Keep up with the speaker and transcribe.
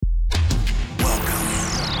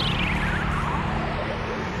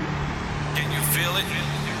it?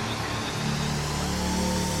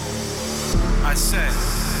 I said,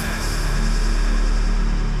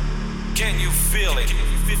 can you feel it?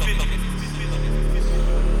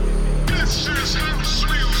 This is house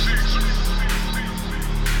music.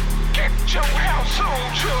 Get your house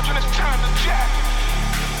on, children. It's time to jack.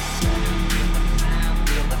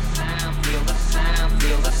 Feel the sound, feel the sound,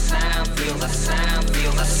 feel the sound, feel the sound,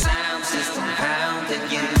 feel the sound system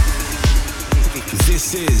pounding you.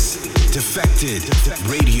 This is Defected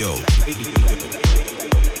Radio.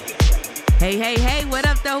 Hey, hey, hey, what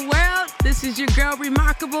up, the world? This is your girl,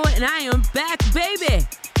 Rimarkable, and I am back, baby.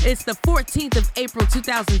 It's the 14th of April,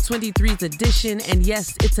 2023's edition, and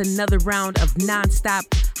yes, it's another round of nonstop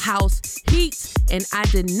house heat, and I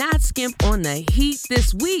did not skimp on the heat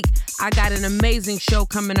this week. I got an amazing show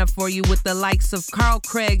coming up for you with the likes of Carl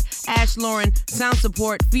Craig, Ash Lauren, Sound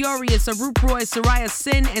Support, Fiorious, Arup Roy, Soraya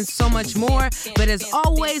Sin, and so much more. But as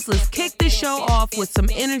always, let's kick the show off with some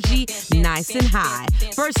energy nice and high.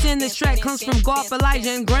 First in, this track comes from GAWP, Elijah,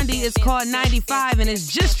 and Grundy. It's called 95, and it's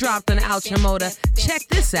just dropped on Altra Moda. Check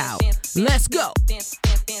this out. Let's go.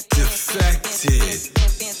 Defected.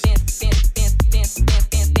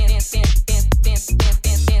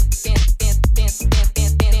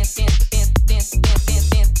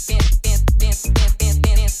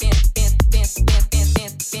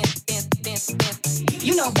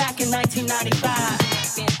 You know, back in 1995.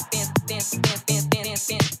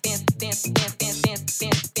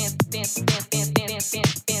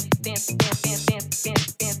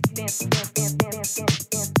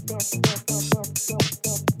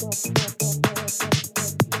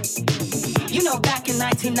 You know, back in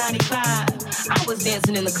 1995, I was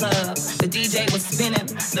dancing in the club. The DJ was spinning,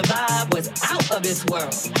 the vibe was out of this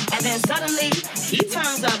world. And then suddenly, he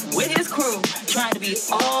turns up with his crew, trying to be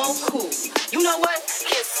all cool. You know what?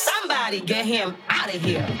 Can somebody get him out of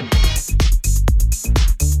here?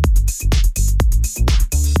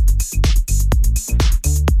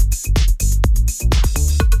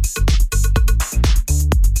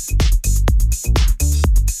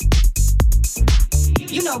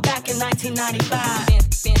 You know, back in 1995.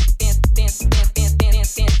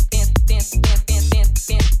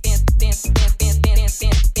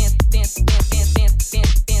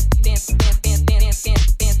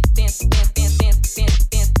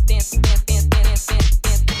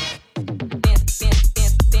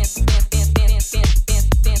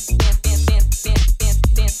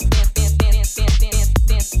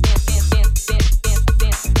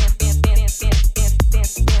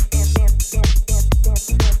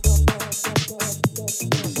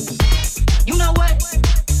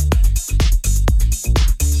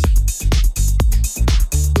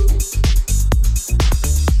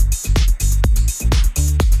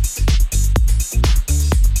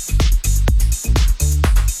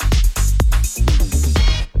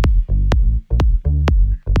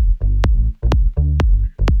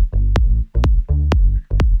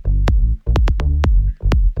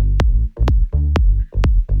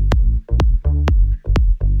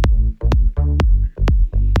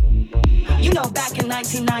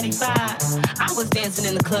 I was dancing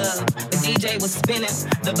in the club, the DJ was spinning,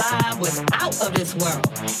 the vibe was out of this world.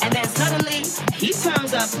 And then suddenly, he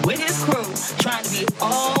turns up with his crew, trying to be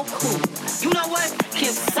all cool. You know what?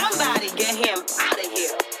 Can somebody get him out of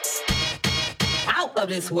here? Out of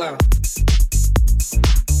this world.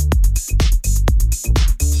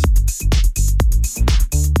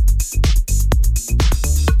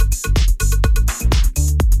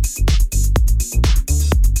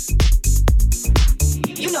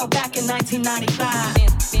 Back in 1995.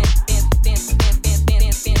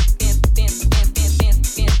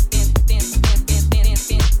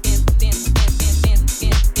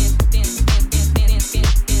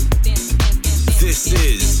 This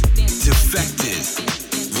is Defected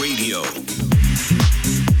Radio.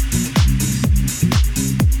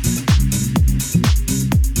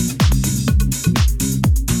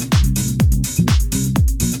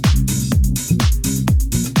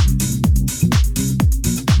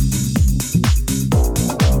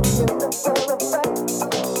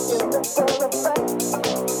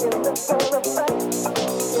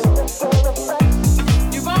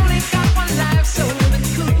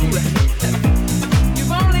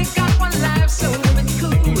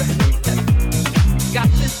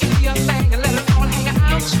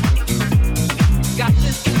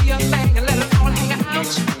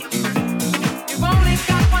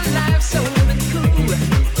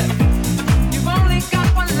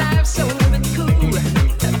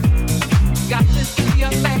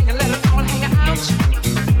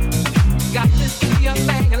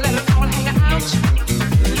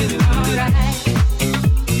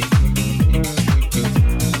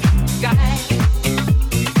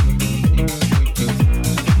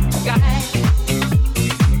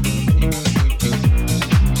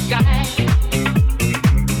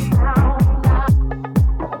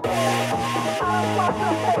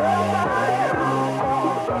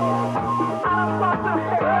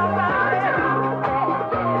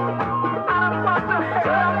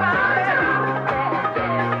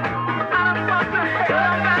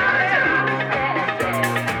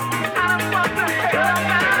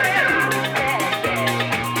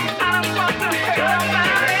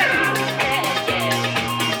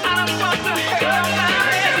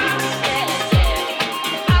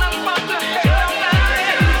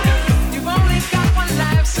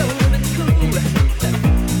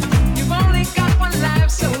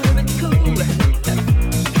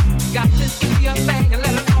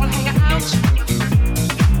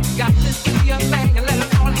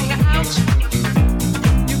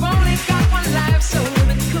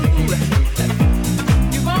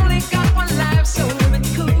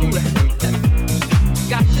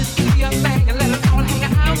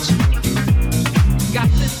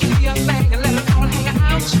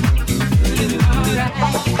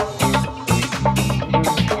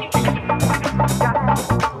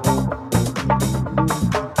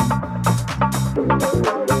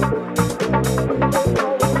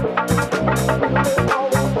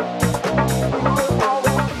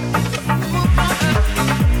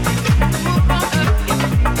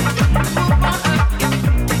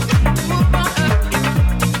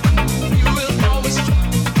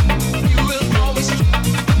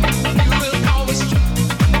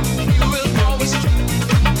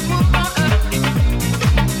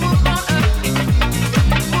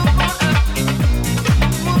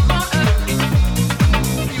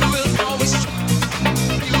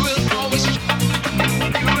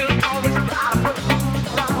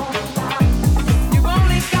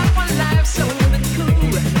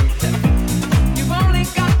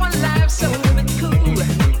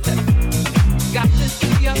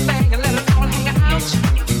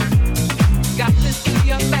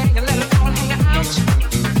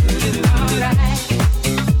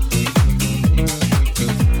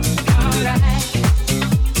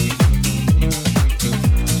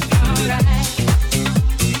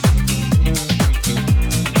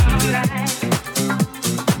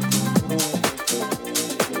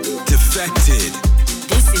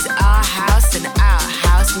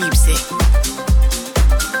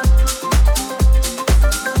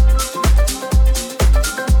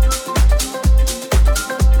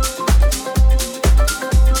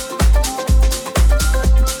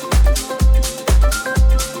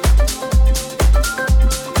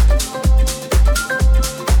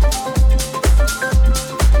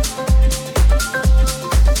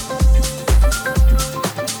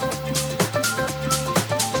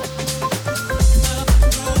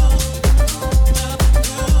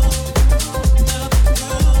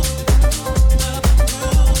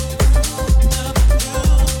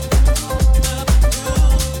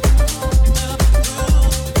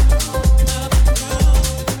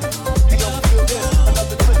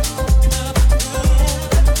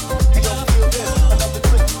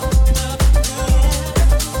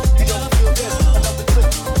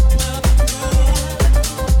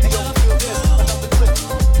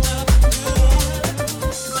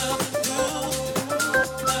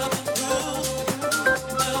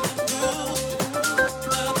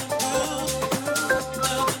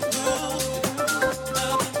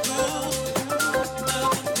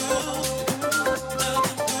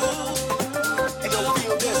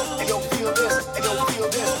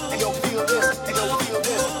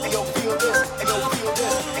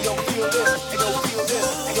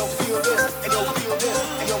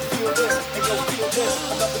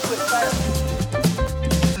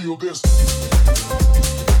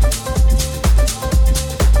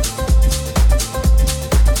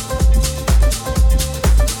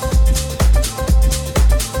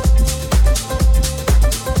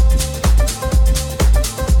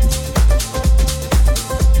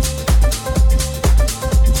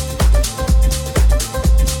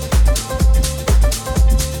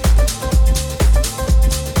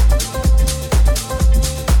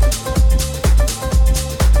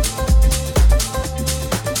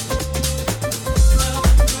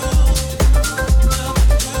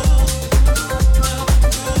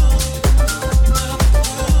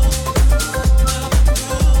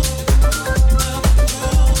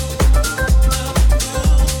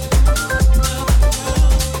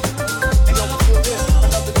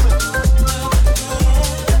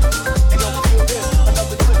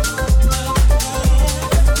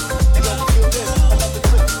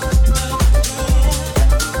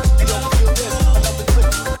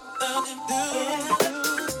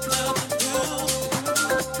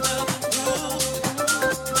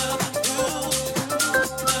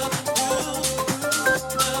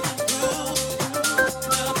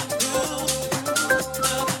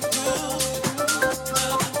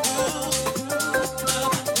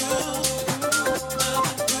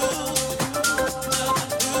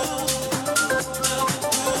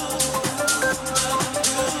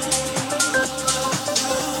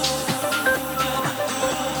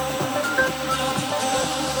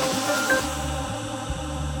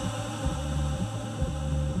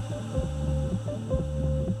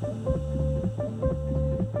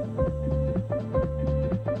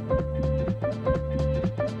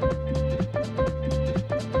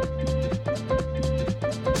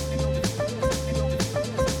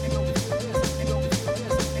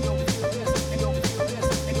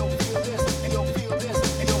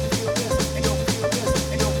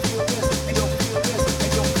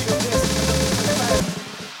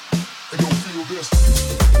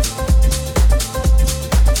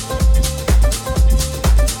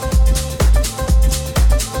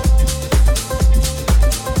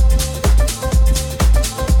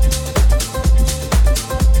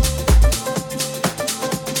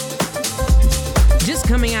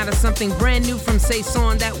 something brand new from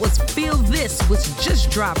Saison. That was Feel This, which just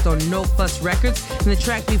dropped on No Fuss Records. And the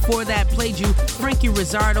track before that played you Franky,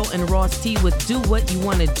 Rizardo, and Ross T with Do What You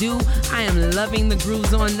Wanna Do. I am loving the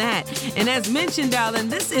grooves on that. And as mentioned, darling,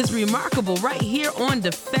 this is Rimarkable right here on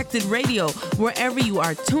Defected Radio. Wherever you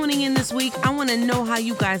are tuning in this week, I want to know how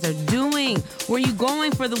you guys are doing. Where you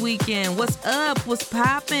going for the weekend? What's up? What's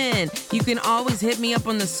poppin'? You can always hit me up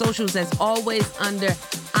on the socials as always under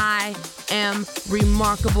I am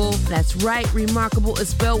Rimarkable. That's right, Rimarkable is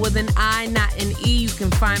spelled with an I, not an E. You can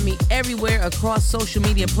find me everywhere across social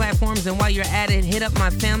media platforms. And while you're at it, hit up my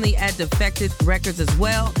family at Defected Records as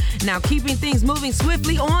well. Now, keeping things moving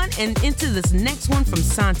swiftly on and into this next one from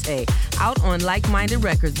Sante, out on Likeminded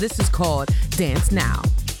Records. This is called Dance Now.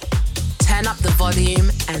 Turn up the volume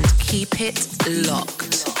and keep it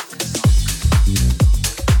locked.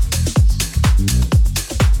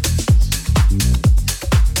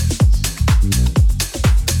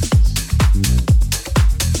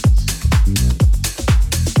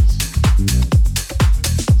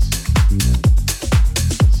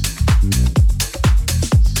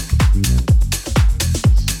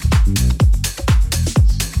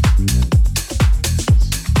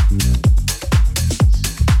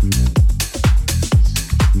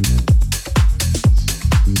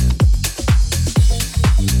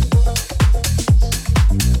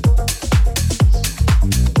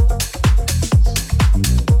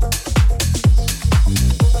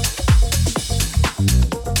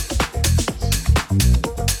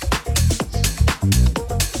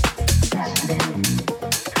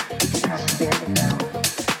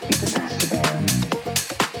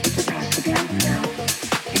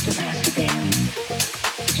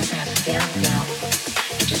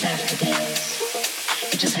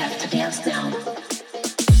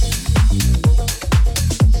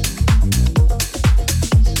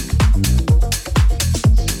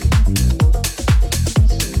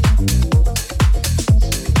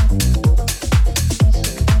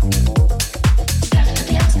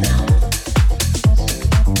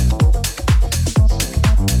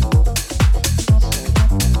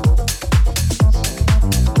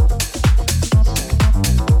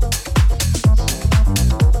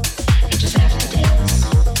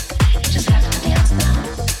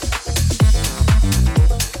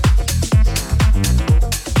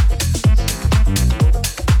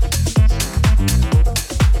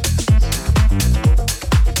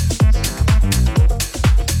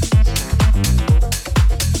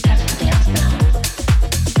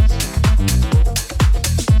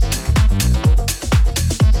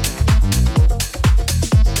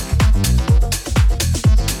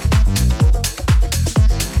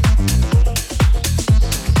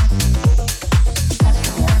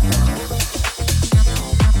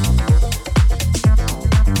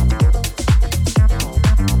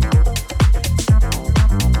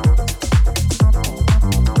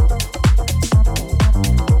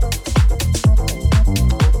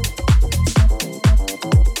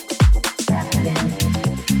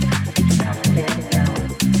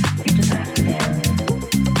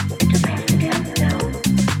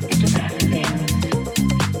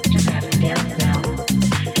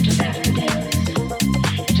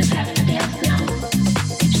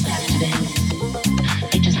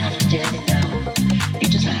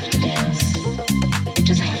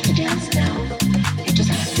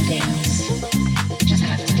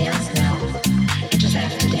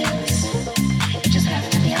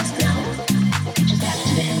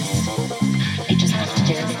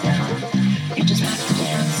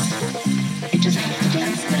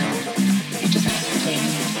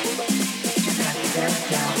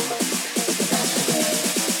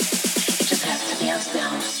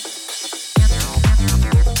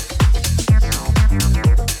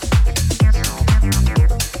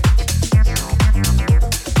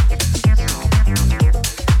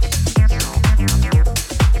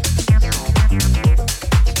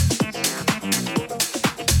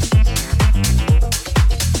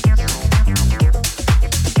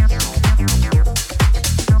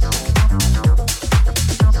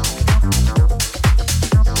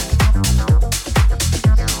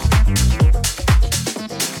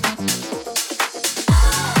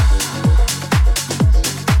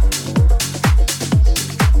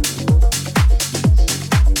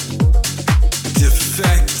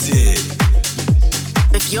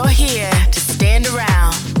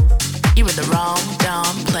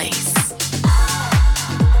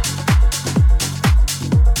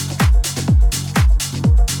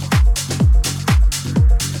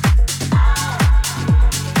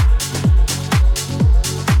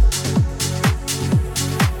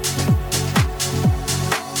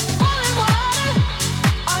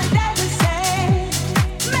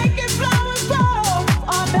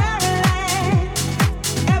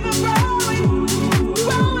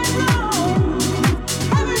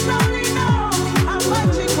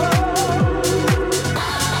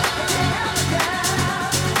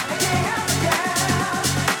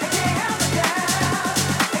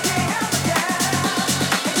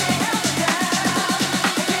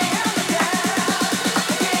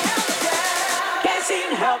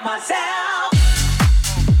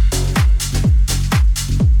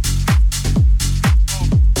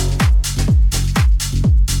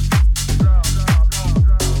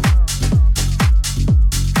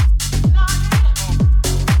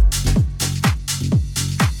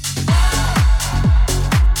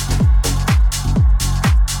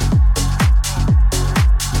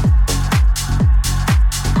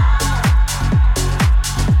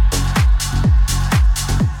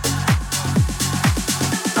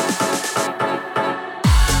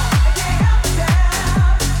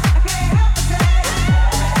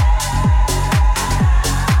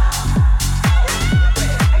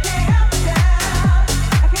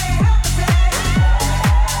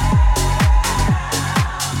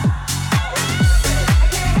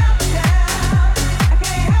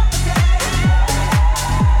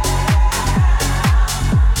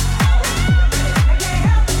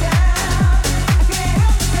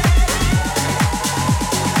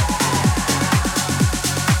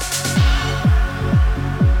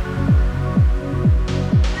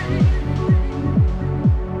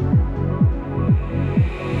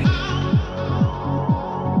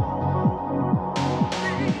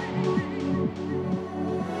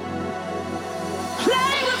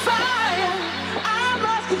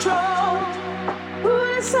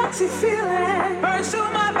 toxic feeling burns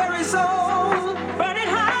through my very soul, burning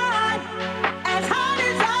hot as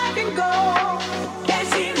I can go. Can't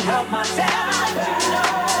seem to help myself, you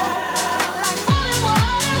know. Like falling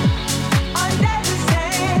water on desert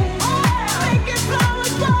sand, making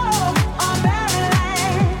flowers grow on barren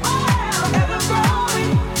land. Ever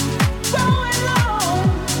growing, growing low.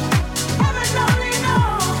 Heaven only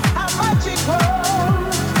knows how much it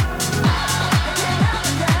grows. I can't help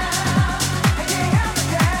it down. I can't help it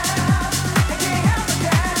down. I can't help it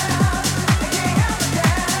down.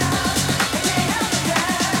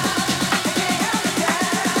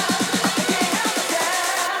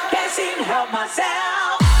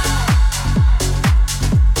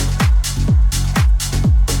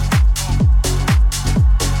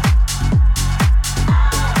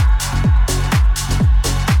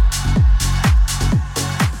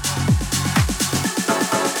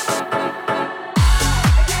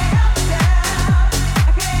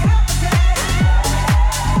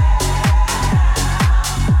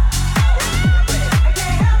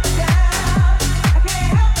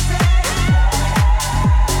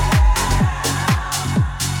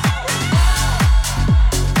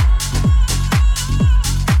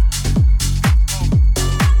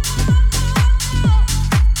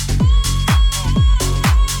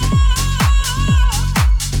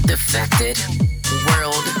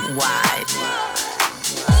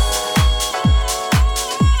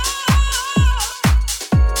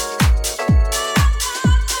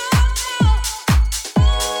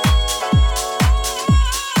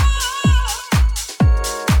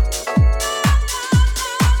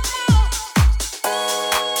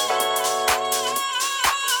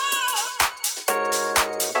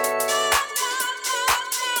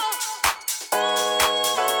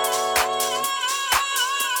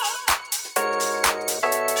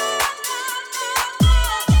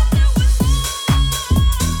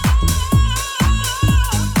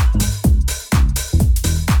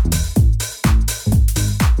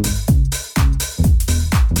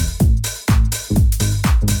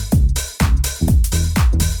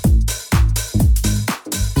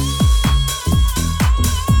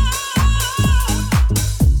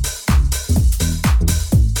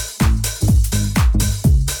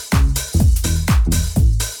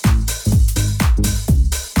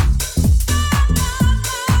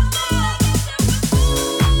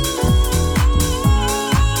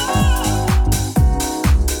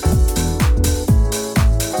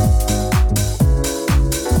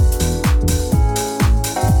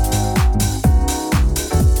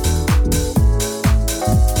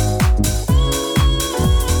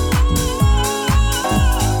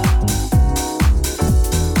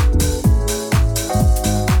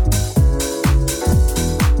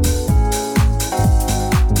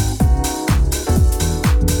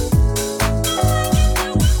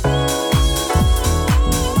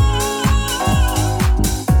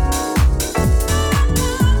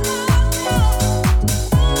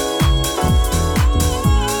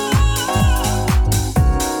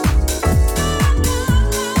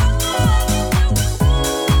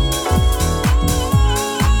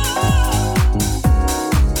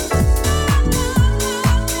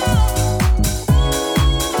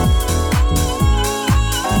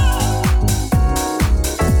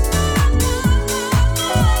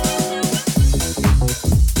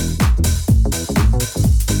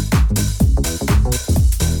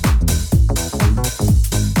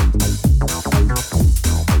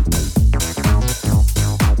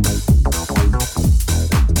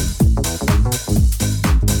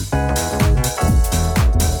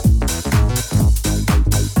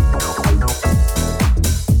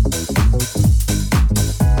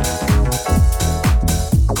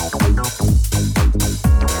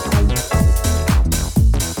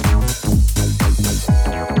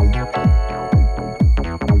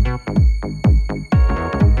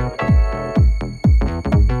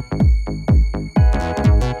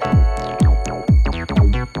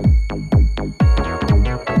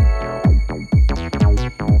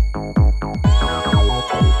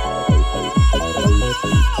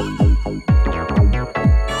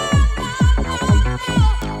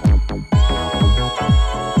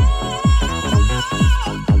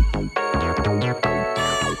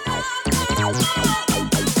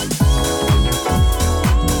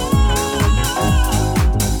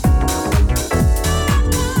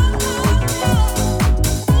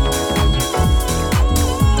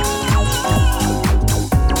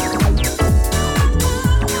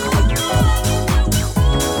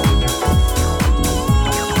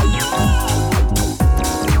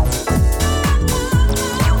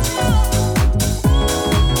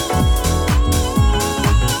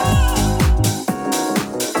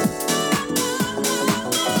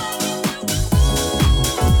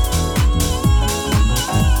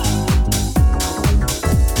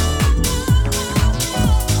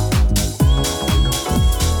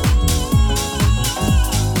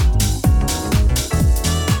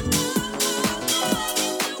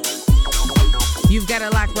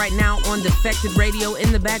 on Defected Radio.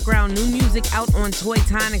 In the background, new music out on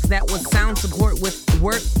Tonics. That was sound support with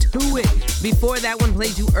Work to It. Before that one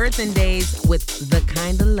played you Earthen Days with The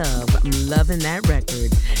Kind of Love. I'm loving that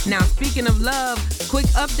record. Now, speaking of love, quick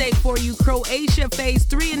update for you. Cor.Ece Phase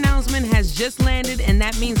 3 announcement has just landed, and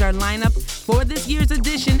that means our lineup for this year's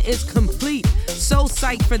edition is complete. So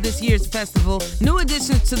psyched for this year's festival. New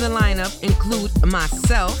additions to the lineup include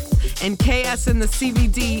myself and KS in the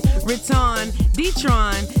CVD, Riton,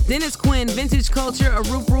 D-Tron, Dennis Quinn, Vintage Culture,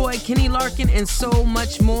 Arup Roy, Kenny Larkin, and so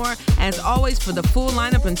much more. As always, for the full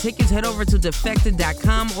lineup and tickets, head over to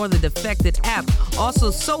Defected.com or the Defected app.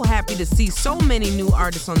 Also, so happy to see so many new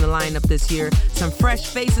artists on the lineup this year. Some fresh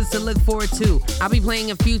faces to look forward to. I'll be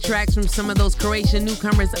playing a few tracks from some of those Croatian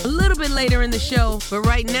newcomers a little bit later in the show. But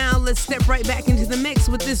right now, let's step right back into the mix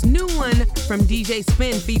with this new one from DJ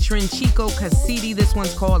Spen featuring Chiqo, Casidi. This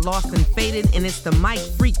one's called Lost and Faded, and it's the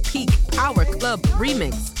MicFreak Peak Power Club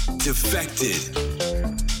remix. Defected.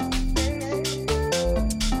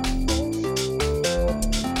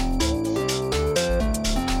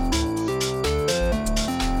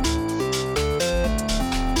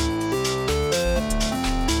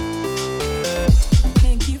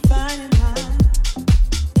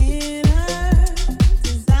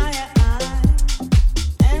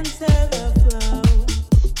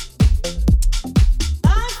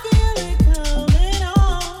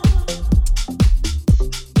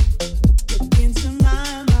 Into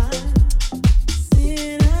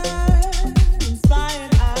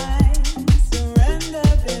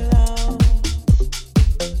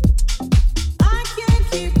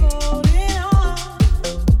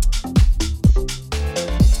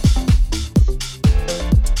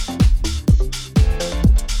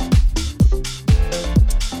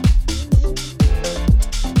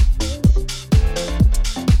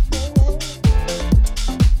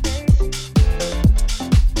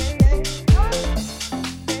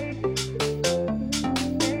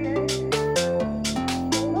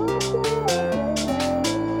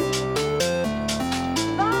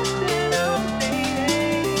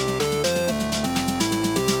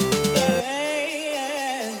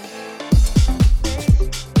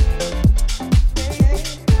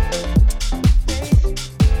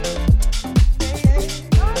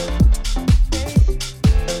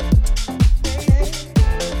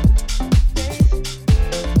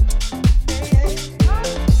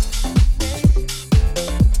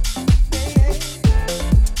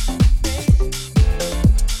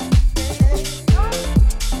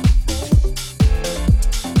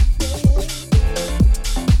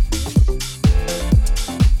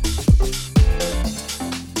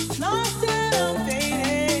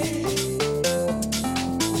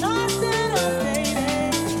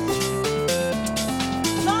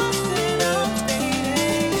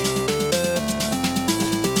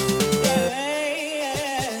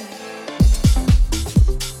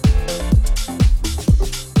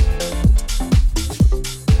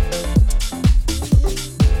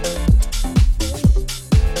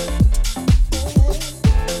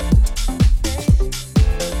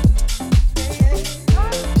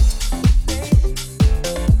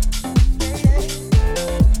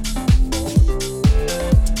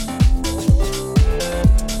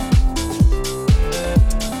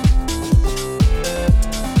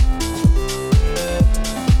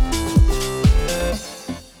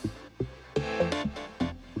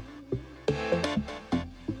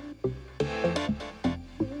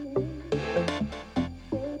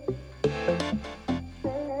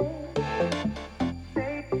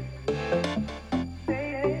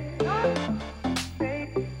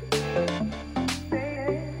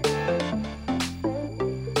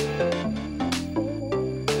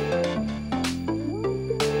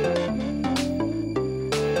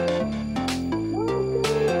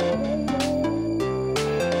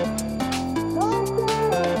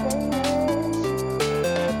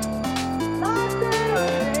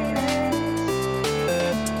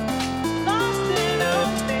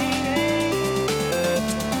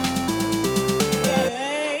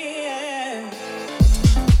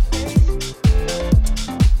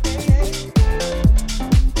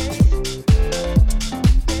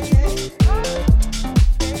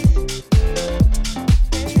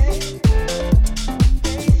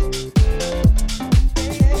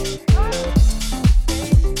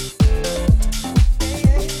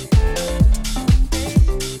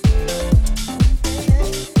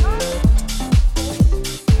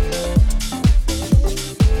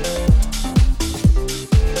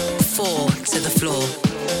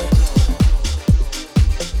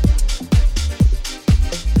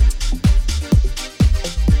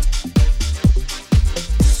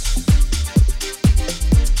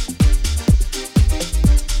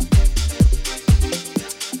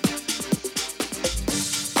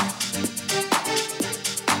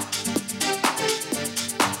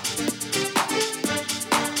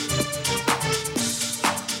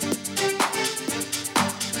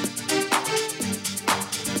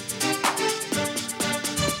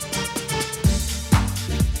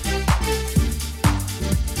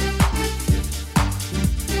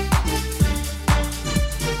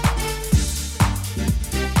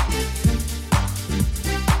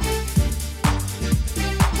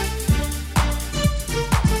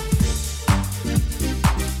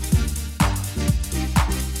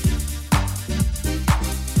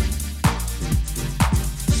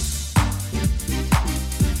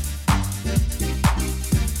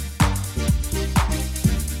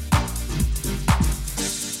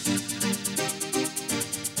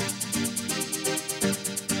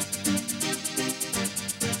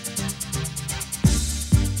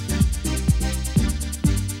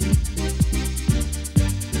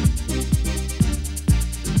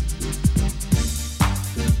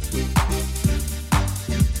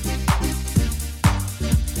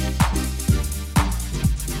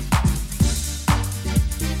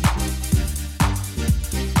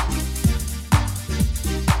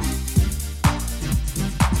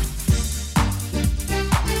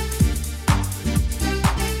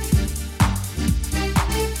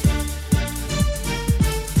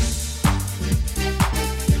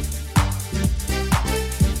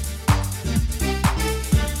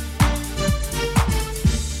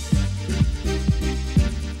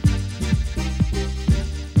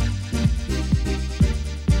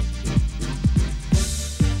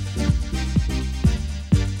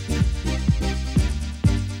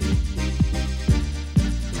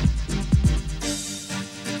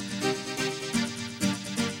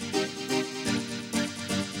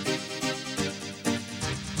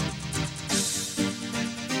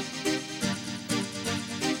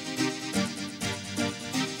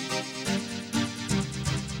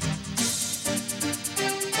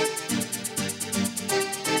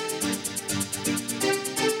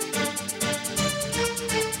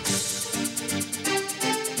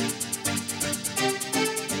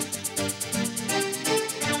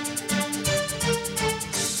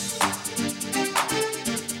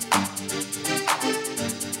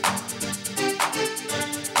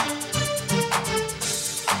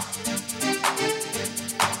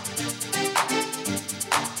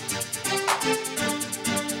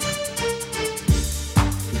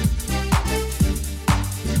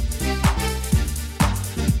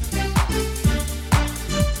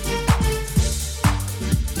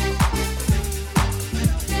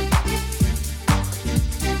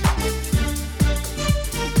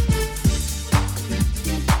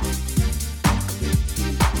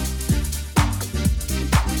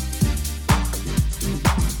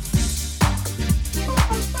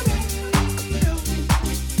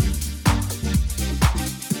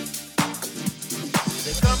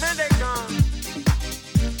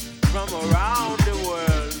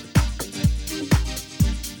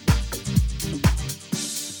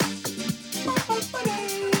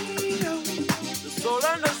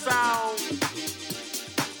sound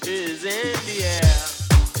is in the air.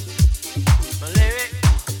 My lyric,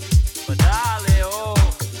 my darling, oh.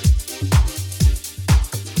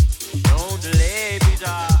 Don't delay,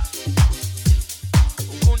 Peter.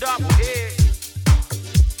 Ukunda buhe.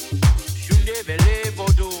 Shunde bele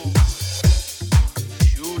bodo.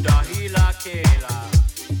 Shuda hila kela.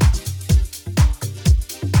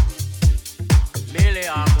 Mele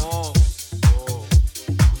amo. Oh.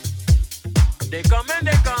 They come and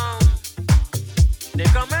they come. They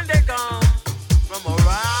come and they come from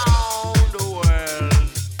around the world.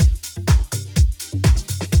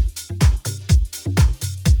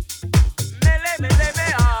 Mele, mele, me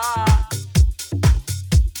ah.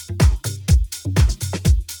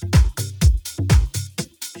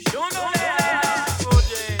 Shuno le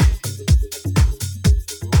proje.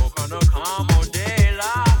 Okano kamo de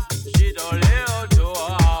la. Shido leo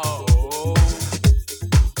doa.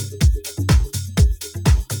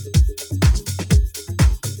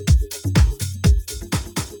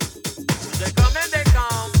 They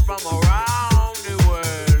come from around the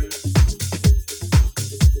world.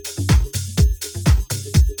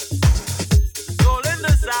 Soul in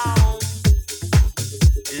the sound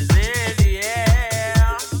is in the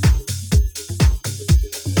air.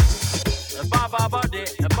 Baba body,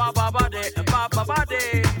 baba body, baba body.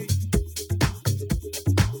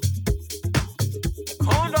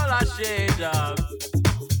 Condola shade up.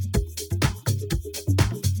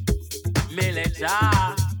 Milita.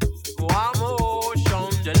 Wamo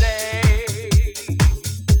chandelier,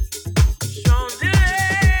 chandelier.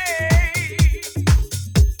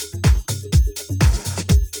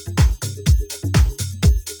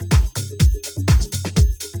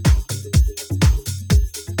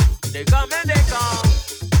 They come and they come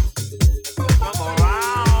from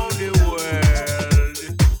around the world.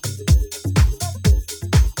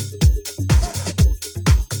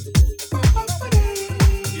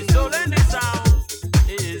 The soul and the sound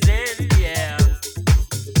is in the air.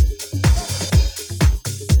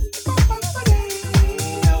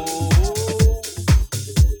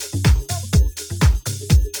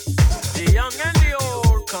 The young and the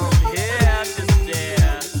old come here to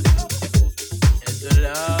stare. It's the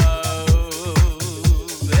love,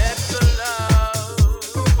 it's the love.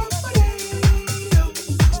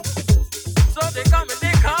 So they come and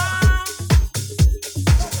they come.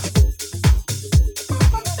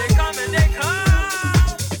 They come and they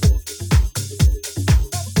come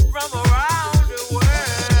from around the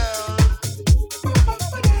world.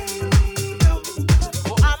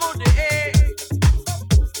 Oh, I'm on the air.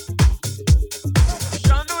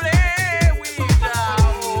 Chandelier, we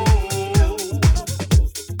down.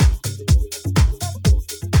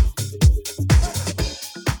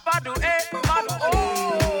 Badu, badu, oh.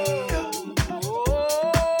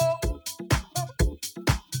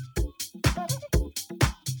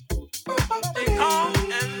 They come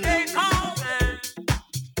and they come and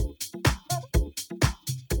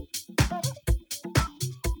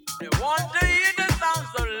they want to hear the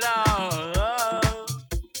sounds of love.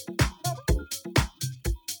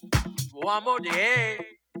 One more day,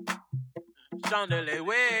 chandelier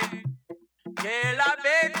way, qu'elle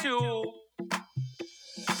avait tout.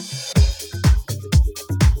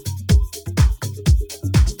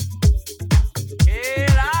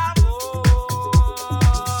 Quel amour,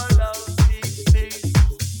 love, peace, peace.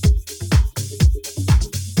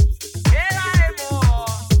 Quel amour,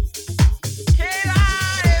 quel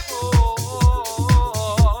amour.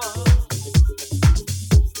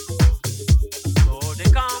 So they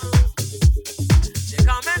come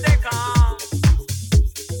and they come.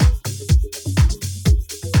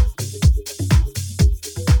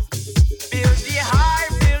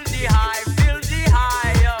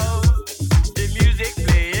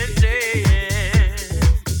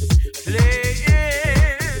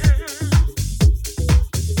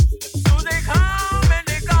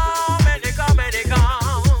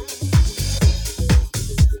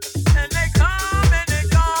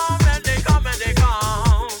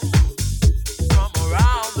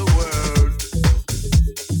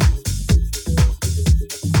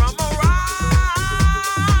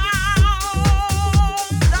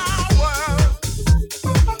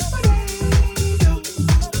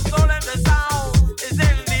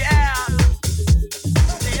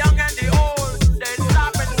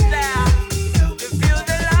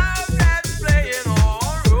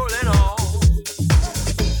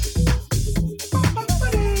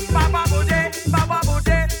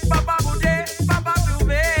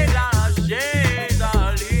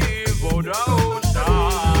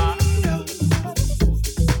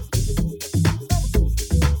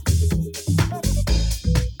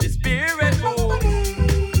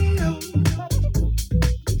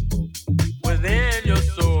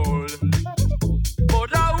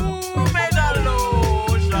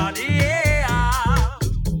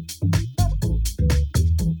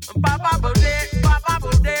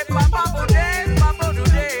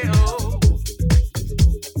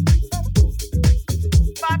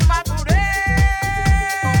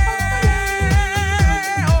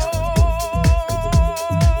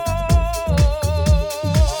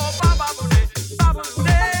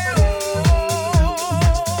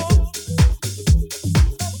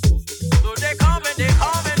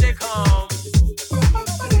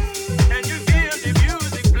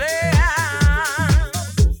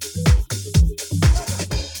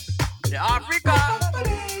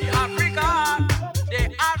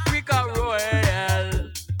 Africa Royal.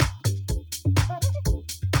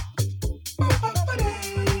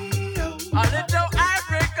 A little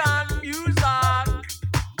African music.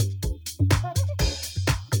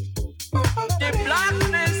 The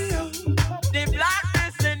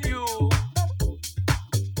blackness in you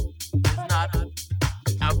is not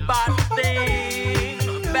a bad thing,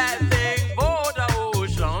 for the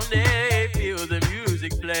ocean, they feel the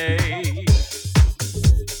music play.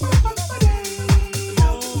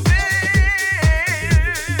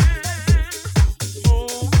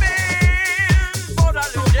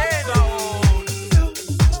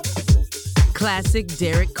 Classic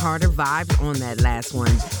Derrick Carter vibes on that last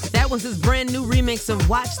one. That was his brand new remix of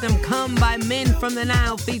Watch Them Come by Men from the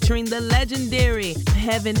Nile featuring the legendary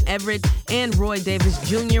Peven, Everett, and Roy Davis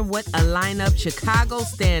Jr. What a lineup. Chicago,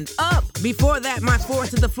 stand up. Before that, my four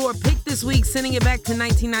to the floor pick this week, sending it back to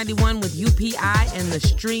 1991 with U.P.I. and the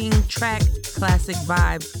string track classic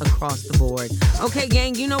vibes across the board. Okay,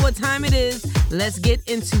 gang, you know what time it is. Let's get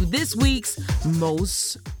into this week's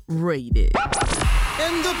Most Rated.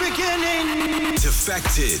 In the beginning,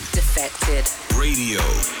 Defected Radio.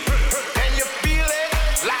 Can you feel it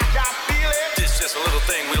like I feel it? It's just a little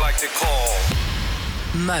thing we like to call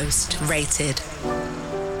Most Rated.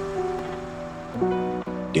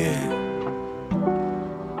 Yeah.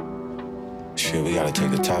 Shit, we gotta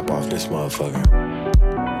take the top off this motherfucker.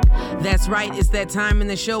 That's right, it's that time in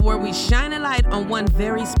the show where we shine a light on one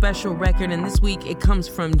very special record, and this week it comes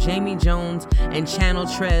from Jamie Jones and Channel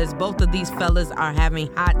Trez. Both of these fellas are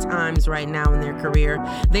having hot times right now in their career.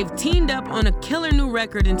 They've teamed up on a killer new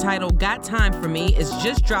record entitled Got Time For Me. It's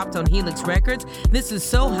just dropped on Helix Records. This is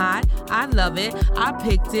so hot, I love it, I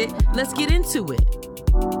picked it. Let's get into it.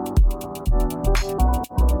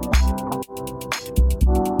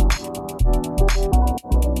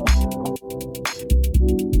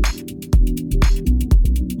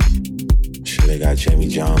 They got Jamie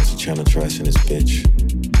Jones and Channel Trez in this bitch.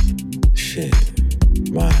 Shit,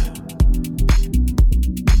 man.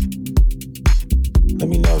 Let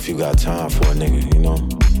me know if you got time for a nigga, you know?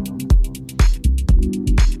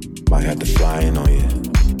 Might have to fly in on you.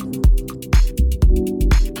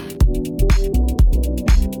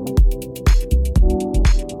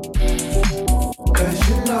 Cause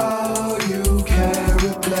you know you can't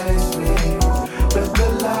replace me. Look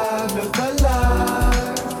alive, look alive.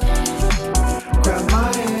 Grab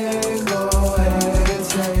my hand, go ahead and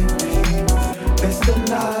take me. It's the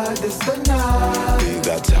night, it's the night. You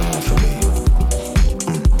got time for me.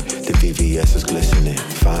 The VVS is glistening,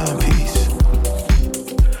 fine piece.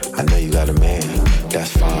 I know you got a man,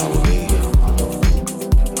 that's fine with me.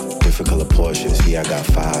 Different color Porsches, yeah, I got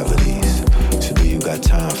 5 of these. So do you got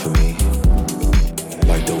time for me?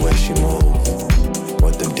 Like the way she move,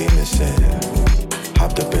 what them demons saying.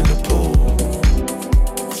 Hopped up in the pool,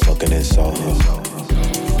 fucking in Soho.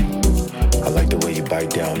 I like the way you bite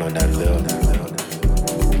down on that lip.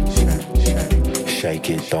 Shake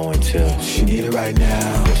it, throw and tell. She need it right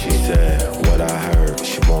now. What she said, what I heard,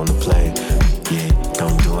 she wanna play. Yeah,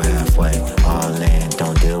 don't do it halfway. All in,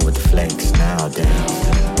 don't deal with the flakes. Now down.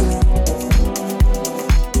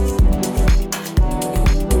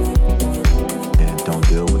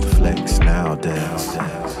 Deal with the flex now, down.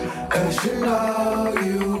 Cause you know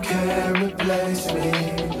you can't replace me.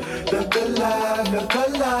 Look alive, look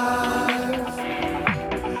alive.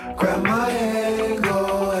 Grab my hand,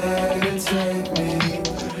 go ahead and take me.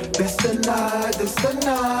 This the night, this the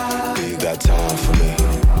night. Do you got time for me?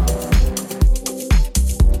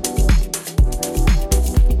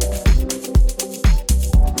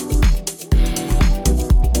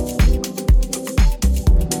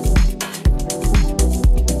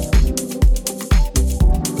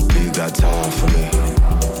 Got time for me.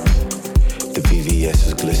 The VVS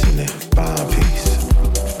is glistening, fine piece.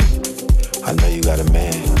 I know you got a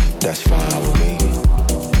man, that's fine with me.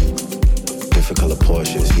 Different color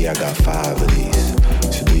Porsches, yeah, I got 5 of these.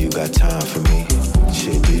 So do you got time for me?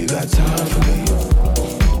 Shit, do you got time for me?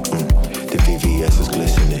 The VVS is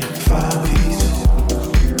glistening, fine piece.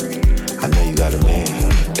 I know you got a man,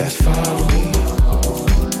 that's fine with me.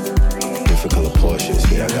 Different color Porsches,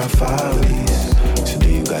 yeah, I got 5 of these. So do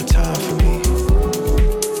you got time for me?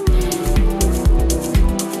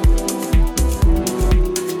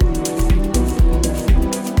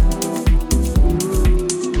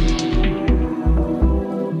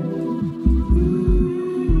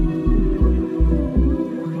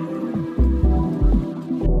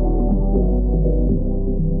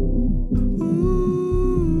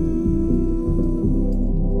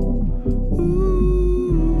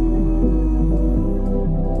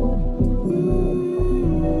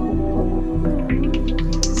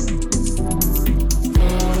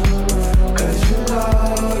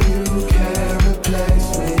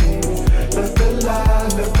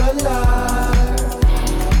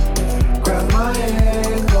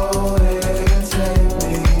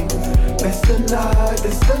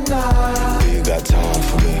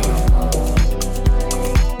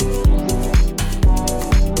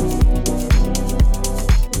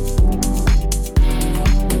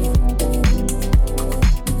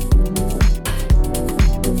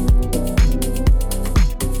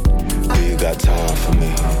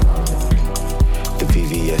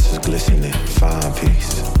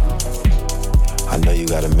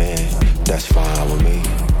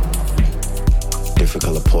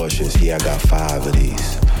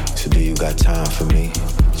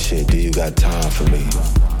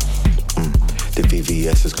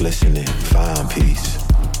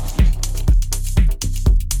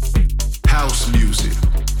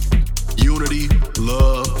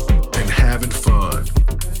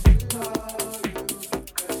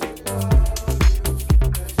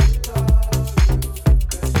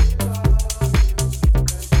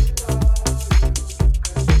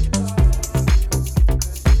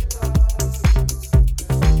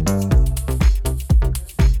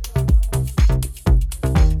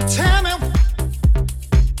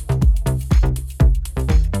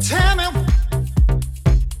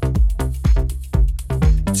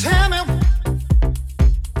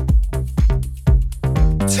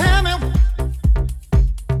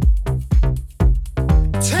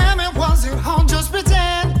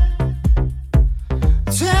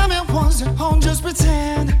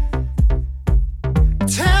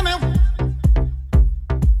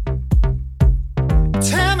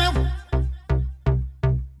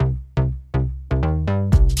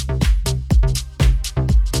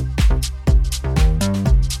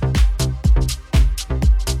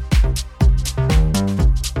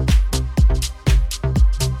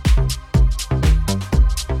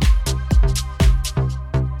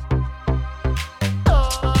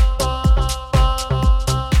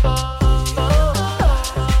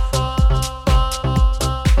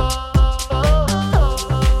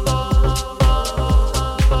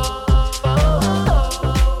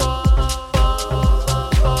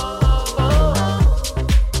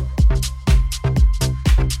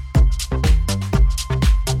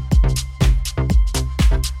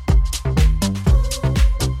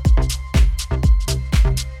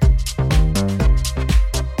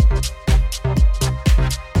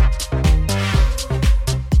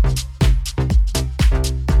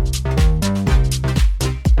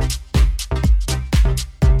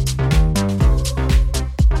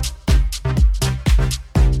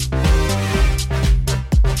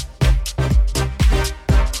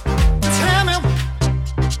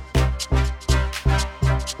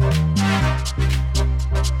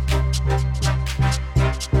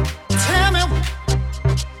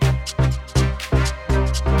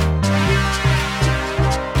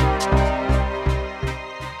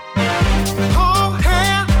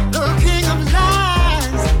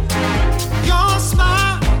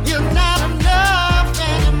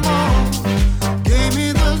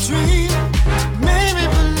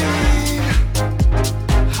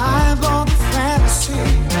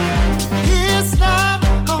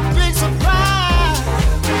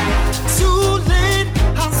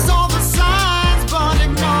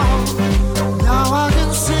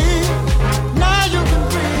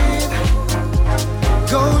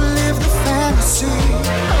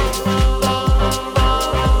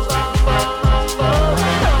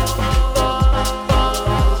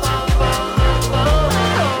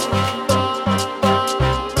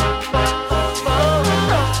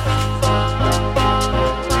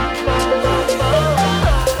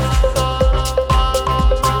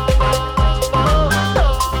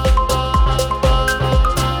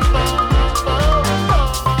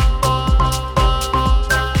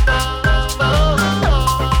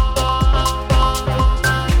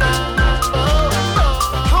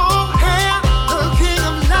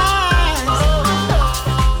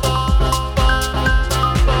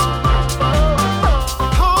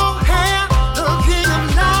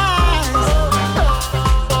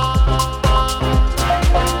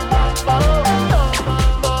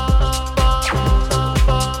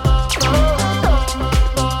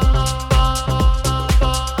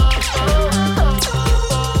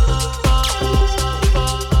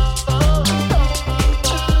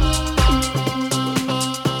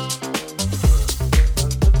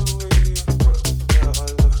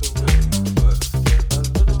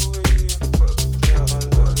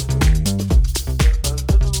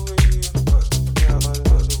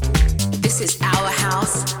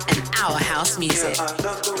 music.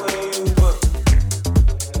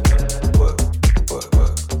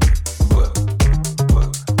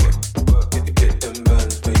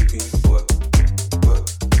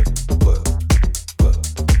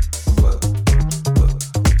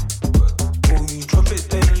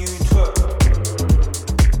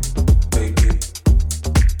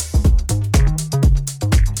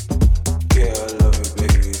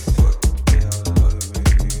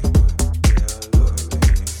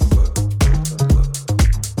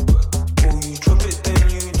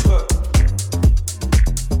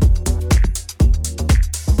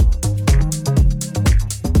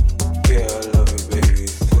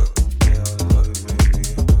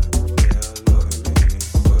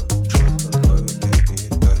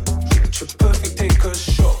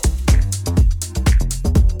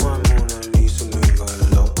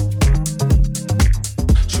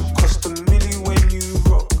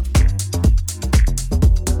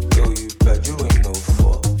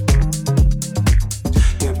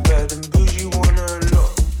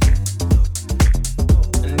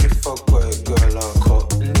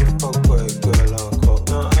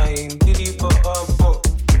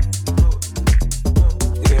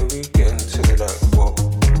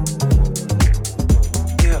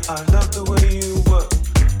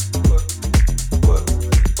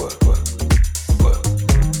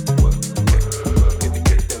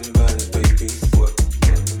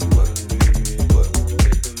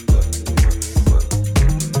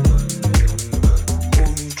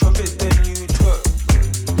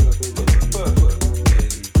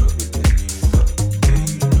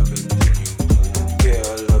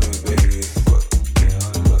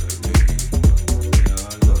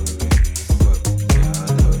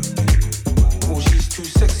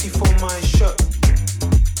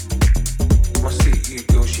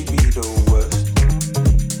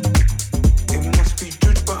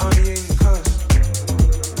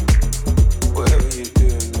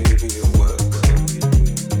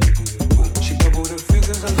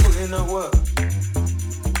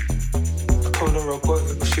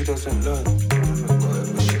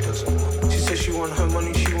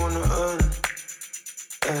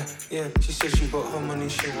 Yeah, she said she brought her money,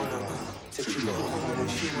 she wanna said she brought her money,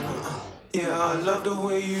 she wanna Yeah, I love the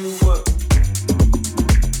way you work.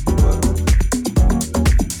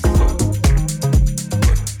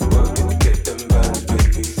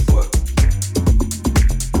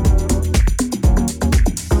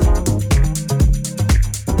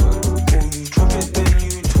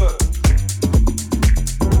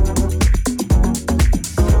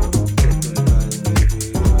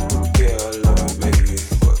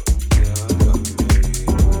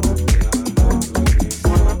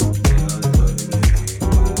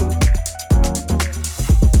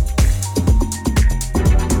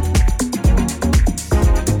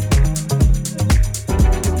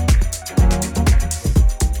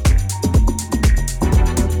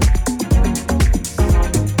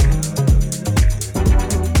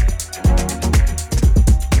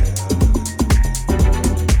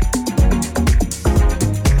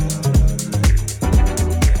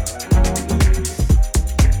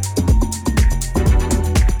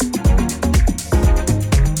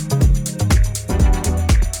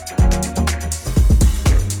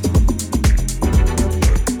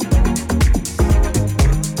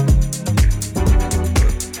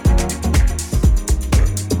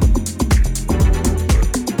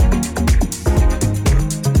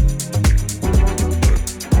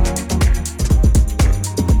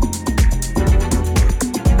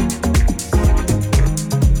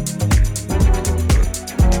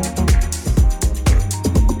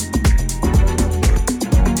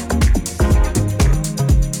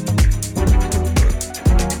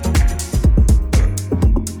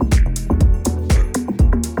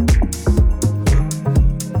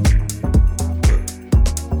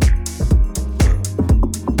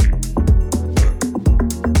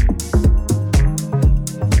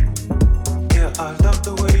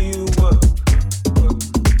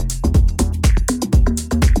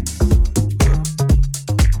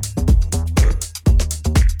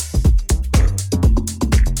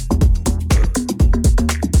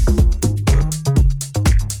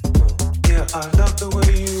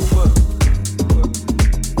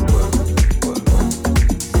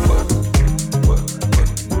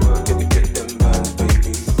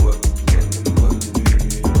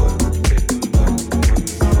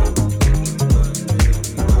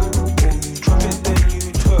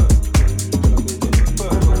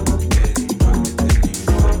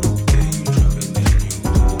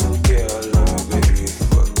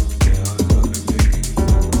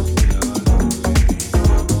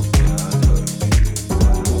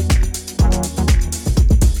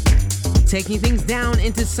 Taking things down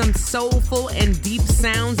into some soulful and deep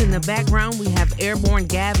sounds. In the background, we have Airborne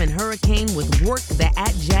Gav and Hurricane with Work the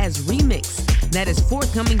At Jazz remix. That is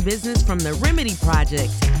forthcoming business from the Remedy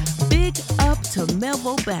Project. Big up to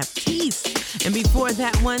Melvo Baptiste. And before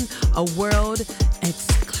that one, a world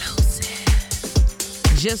exclusive.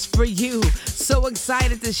 Just for you. So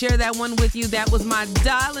excited to share that one with you. That was my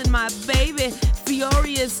darling, my baby,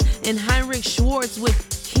 Fiorious and Henrick Schwarz with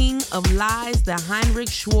King of Lies, the Henrick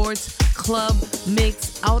Schwarz Club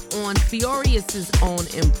mix out on Fiorious's own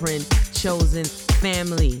imprint, Chosen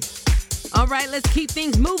Family. All right, let's keep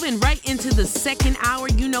things moving right into the second hour.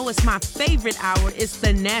 You know it's my favorite hour. It's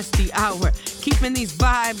the nasty hour. Keeping these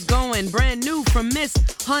vibes going. Brand new from Miss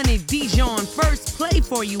Honey Dijon. First play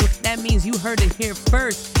for you. That means you heard it here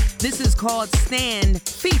first. This is called Stand,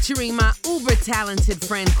 featuring my uber talented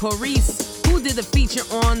friend Cor.Ece, who did a feature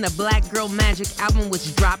on the Black Girl Magic album,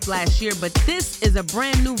 which dropped last year. But this is a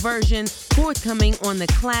brand new version forthcoming on the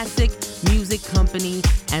Classic Music Company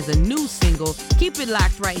as a new single. Keep it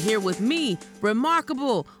locked right here with me,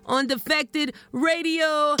 Rimarkable, on Defected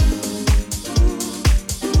Radio.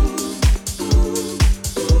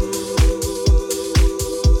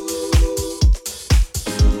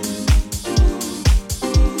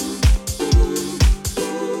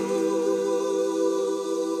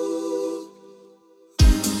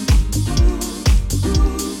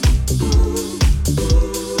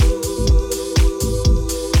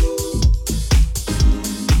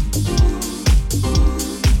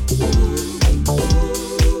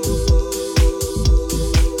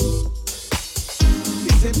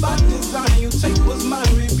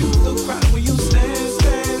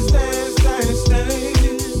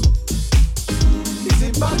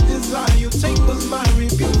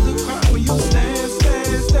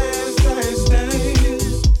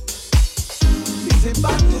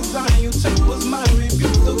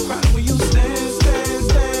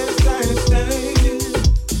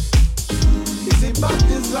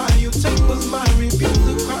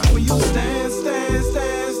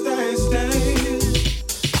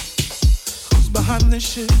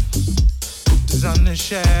 Designer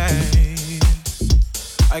shade,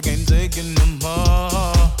 I can't take it no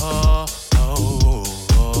more.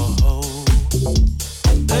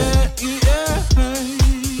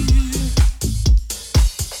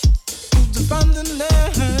 Who's the finding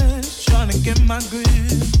less, trying to get my grip.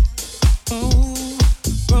 Oh,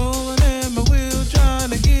 rolling in my wheel, trying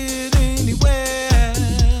to get anywhere.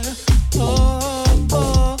 Oh,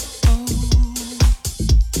 oh, oh.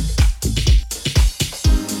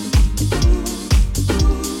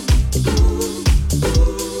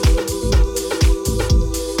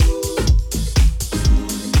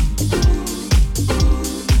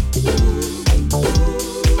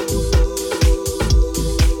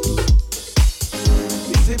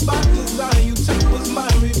 Is it by design you take what's mine?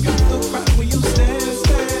 Rebuke the crowd when you stand,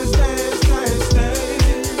 stand, stand, stand, stand.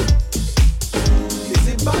 Is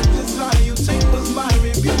it by design you take what's mine?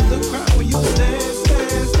 Rebuke the crowd when you stand,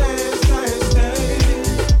 stand, stand, stand, stand.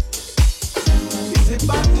 Is it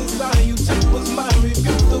by design you take what's mine?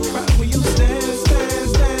 Rebuke the crowd when you stand, stand,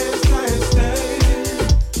 stand, stand, stand.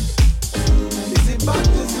 Is it by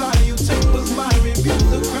design you take what's mine? Rebuke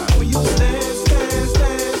the crowd when you stand, stand,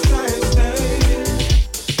 stand, stand, stand.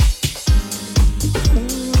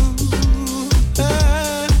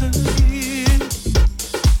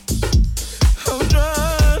 I'm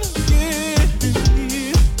trying to get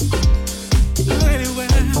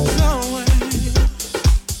anywhere, somewhere.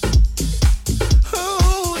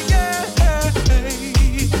 Oh yeah.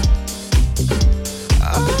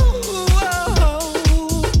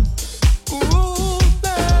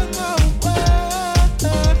 There's no way.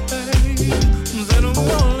 Instead of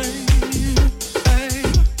rolling,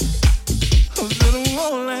 instead of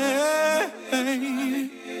rolling,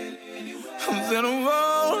 instead of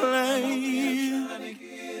rolling,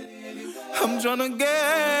 I'm tryna get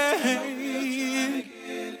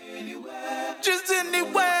just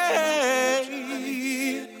anyway.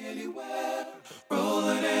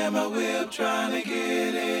 Rolling in my whip, trying to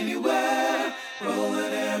get anywhere.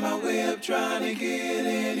 Rolling in my whip, trying to get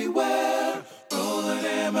anywhere. Rolling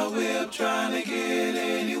in my whip, trying to get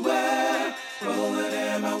anywhere. Rolling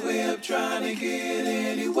in my whip, trying to get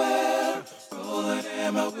anywhere. Rolling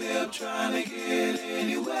in my whip, trying to get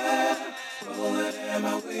anywhere. Rolling in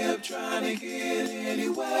my whip, trying to get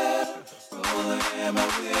anywhere. Rolling in my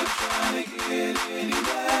whip, trying to get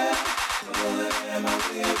anywhere. Rolling in my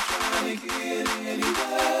whip, trying to get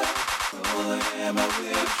anywhere. Rolling in my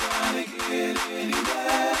whip, trying to get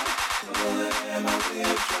anywhere. Rolling in my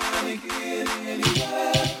whip, trying to get anywhere.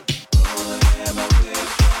 Rolling in my whip,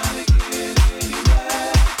 trying to get anywhere.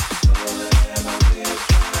 Rolling in my whip,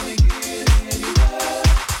 trying to get anywhere.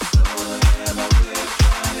 Rolling in my whip,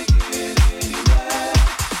 trying to get anywhere.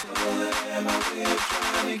 Rolling in my whip,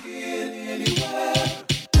 trying to get anywhere.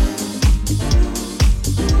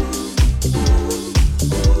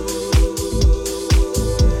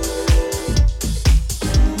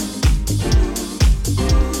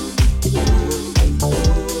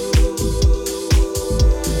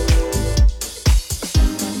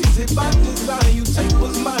 Is it by design you take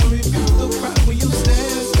what's mine? Rebuke the crowd when you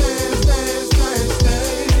stand, stand, stand, stand,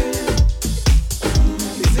 stand.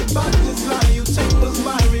 Is it by design you take what's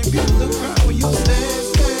mine? Rebuke the crowd when you stand,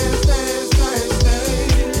 stand, stand, stand,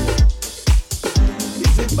 stand.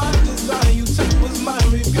 Is it by design you take what's mine?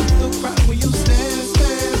 Rebuke the crowd when you stand,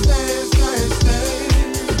 stand, stand, stand, stand.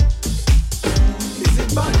 Is it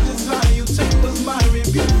by design you take what's mine?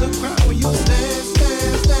 Rebuke the crowd when you stand,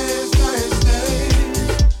 stand, stand, stand, stand.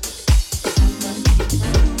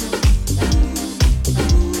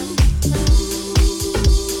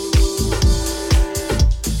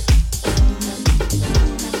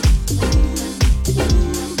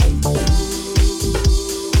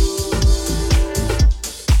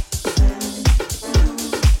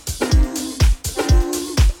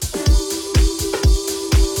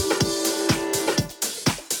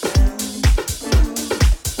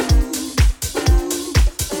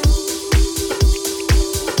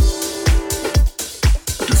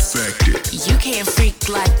 Defected. You can't freak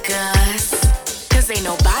like us, 'cause ain't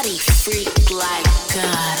nobody freak like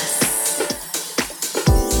us.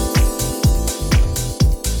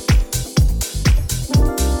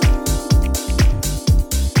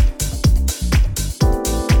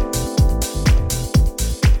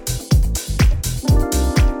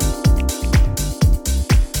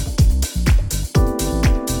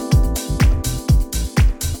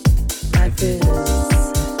 Life is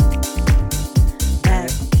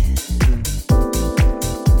back.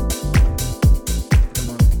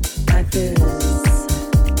 Life is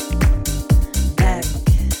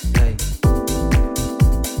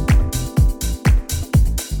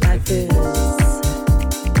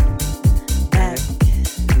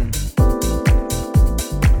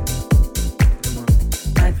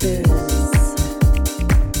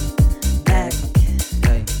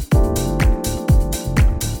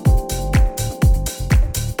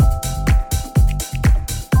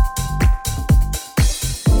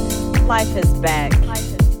Life is back,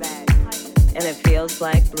 and it feels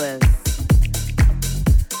like bliss.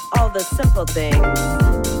 All the simple things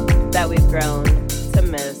that we've grown to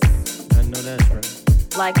miss. I know that's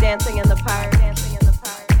right. Like dancing in the park,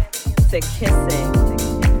 to kissing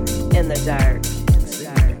in the dark.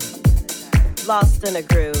 Lost in a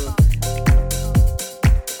groove.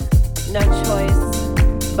 No choice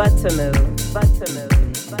but to move.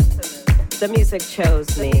 The music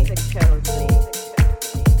chose me.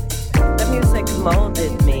 The music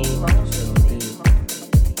molded me.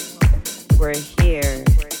 We're here.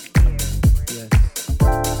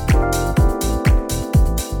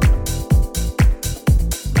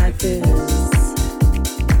 Like this.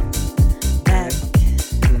 Back.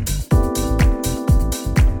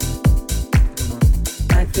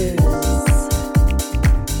 Like this.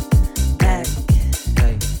 Back.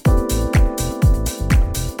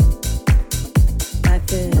 Like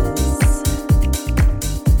this.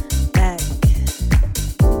 Back.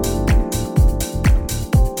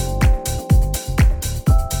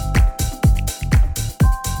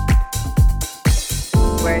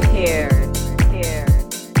 We're here.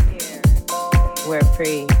 We're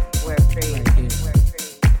free.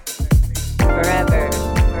 Forever.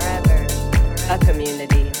 A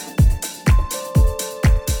community.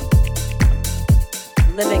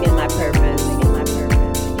 Living in my purpose.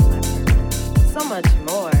 So much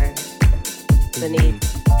more beneath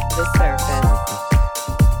the surface.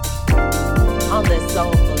 On this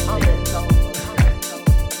soulful shit.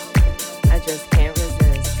 I just can't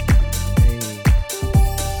resist.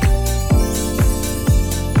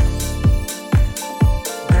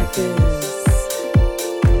 Like this.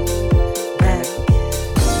 Back.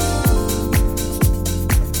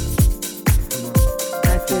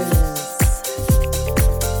 Like this.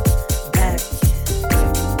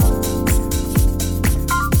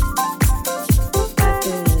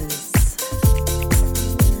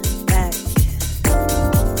 Back.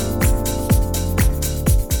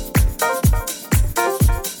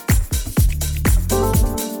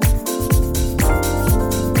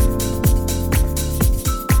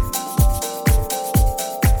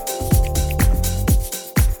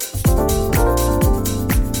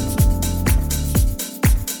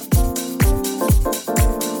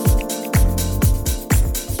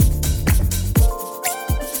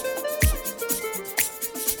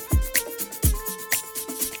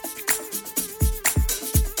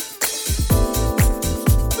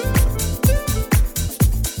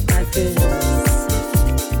 Like this.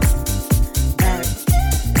 Back.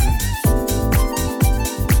 Like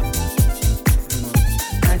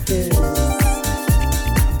this. Back. Like this. Back. Like this.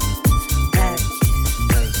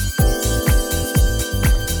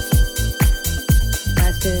 Like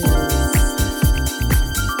this. Back. Like this. Back. Like this.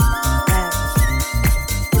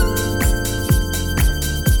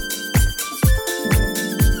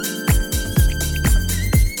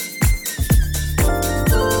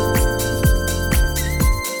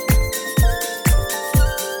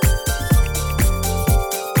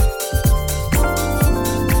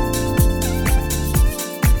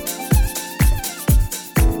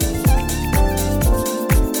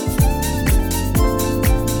 Back.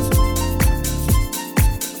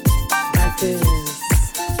 Like this.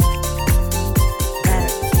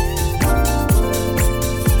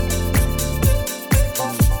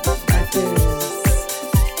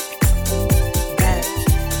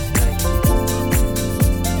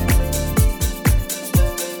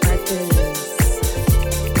 Like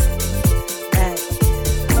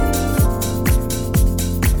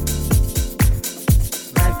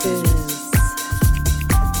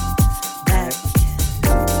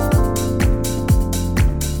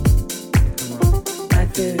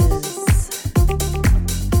this.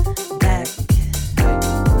 Back.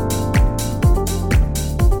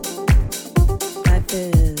 Like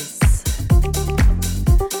this.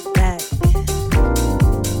 Back.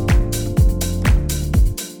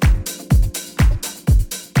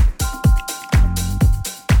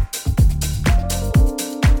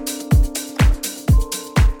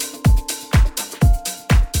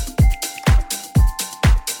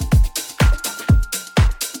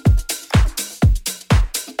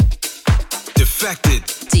 Defected.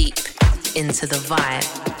 Deep into the vibe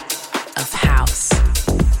of house.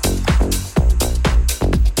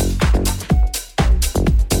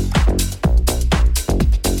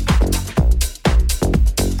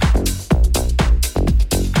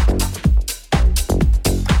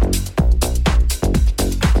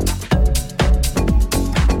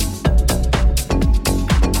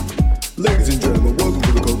 Ladies and gentlemen, welcome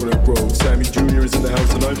to the Coconut Grove. Sammy Jr. is in the house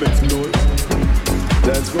tonight. Make some noise.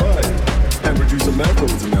 That's right. And producer Malcolm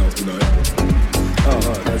is in the house tonight.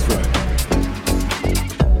 That's right.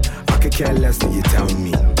 could care less what you tell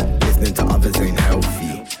me. Listening to others ain't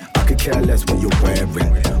healthy. I could care less what you're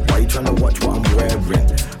wearing. Why you trying to watch what I'm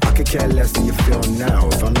wearing? I could care less how you feel now.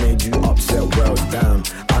 If I made you upset, well damn.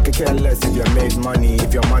 I could care less if you made money.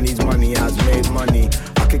 If your money's money has made money.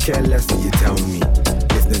 I could care less what you tell me.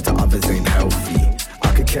 Listening to others ain't healthy.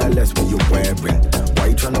 I could care less what you're wearing. Why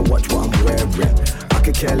you trying to watch what I'm wearing? I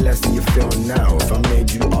could care less how you feel now. If I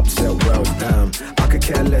made you upset, well damn. I could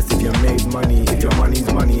care less if you made money. If your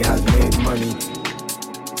money's money has made money.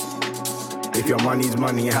 If your money's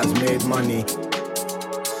money has made money.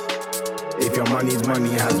 If your money's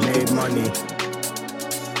money has made money.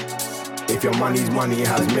 If your money's money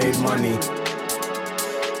has made money.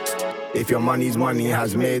 If your money's money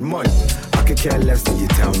has made money. I could care less what you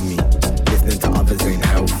tell me. Listening to others ain't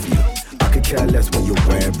healthy. I could care less what you're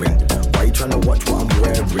wearing. Why you trying to watch what I'm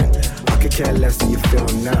wearing? I could care less how you feel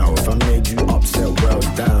now. If I made you upset, well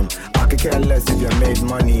damn. I could care less if you made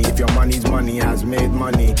money. If your money's money has made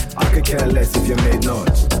money. I could care less if you made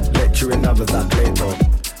notes. Lecturing others like Plato.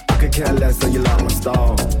 I could care less how you like my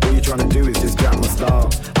style. All you're trying to do is just grab my style.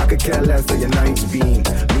 I could care less how your night's been.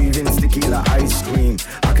 Moving sticky like ice cream.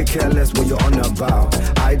 I could care less what you're on about.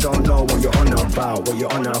 I don't know what you're on about. What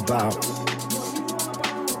you're on about.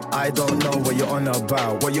 I don't know what you're on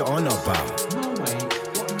about. What you're on about.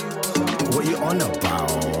 What you on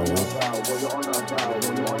about?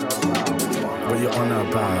 What you on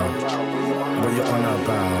about? What you on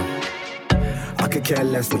about? I could care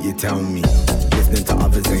less what you tell me. Listening to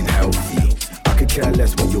others ain't healthy. I could care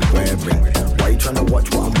less what you're wearing. Why you trying to watch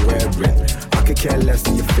what I'm wearing? I could care less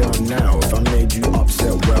how you feel now. If I made you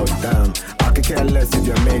upset, well damn. I could care less if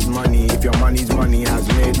you made money. If your money's money has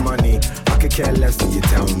made money. I could care less what you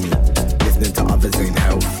tell me. Listening to others ain't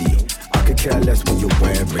healthy. I could care less what you're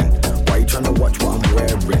wearing. Why you trying to watch what I'm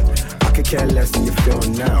wearing? I could care less how you feel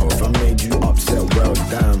now. If I made you upset, well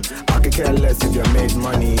damn. I could care less if you made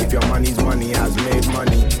money. If your money's money has made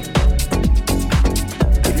money.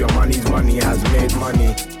 If your money's money has made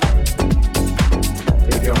money.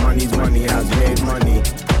 If your money's money has made money.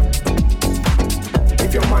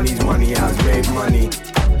 If your money's money has made money.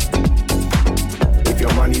 If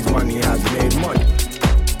your money's money has made money.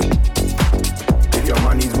 If your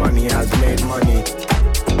money's money has made money.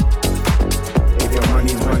 If your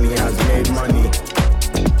money's money has made money.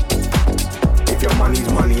 If your money's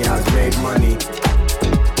money has made money.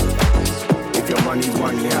 If your money's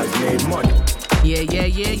money has made money.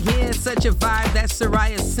 Yeah, such a vibe. That's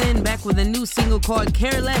Soraya Sin back with a new single called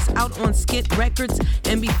Careless out on Skit Records.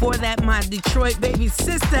 And before that, my Detroit baby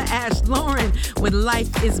sister Ash Lauren with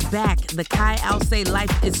Life Is Back. The Kai Alce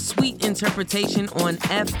Life Is Sweet interpretation on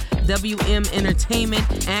FWM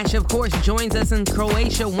Entertainment. Ash, of course, joins us in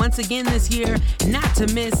Croatia once again this year. Not to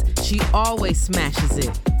miss, she always smashes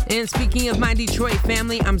it. And speaking of my Detroit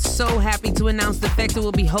family, I'm so happy to announce Defected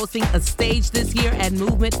will be hosting a stage this year at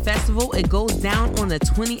Movement Festival. It goes down on the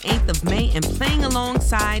 28th of May, and playing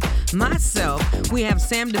alongside myself, we have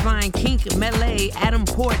Sam Divine, Kink, Melee, Adam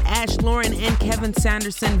Port, Ash Lauren, and Kevin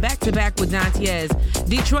Sanderson back-to-back with Dantiez.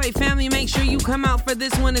 Detroit family, make sure you come out for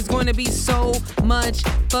this one. It's going to be so much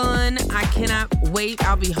fun. I cannot wait.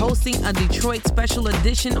 I'll be hosting a Detroit special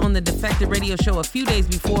edition on the Defected radio show a few days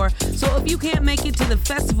before. So if you can't make it to the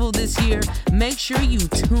festival this year, make sure you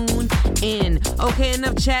tune in. Okay,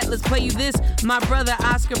 enough chat. Let's play you this. My brother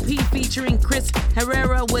Oscar P featuring Chris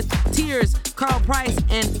Herrera with Tears, Carl Price,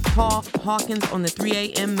 and Paul Hawkins on the 3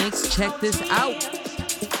 a.m. mix. Check this out.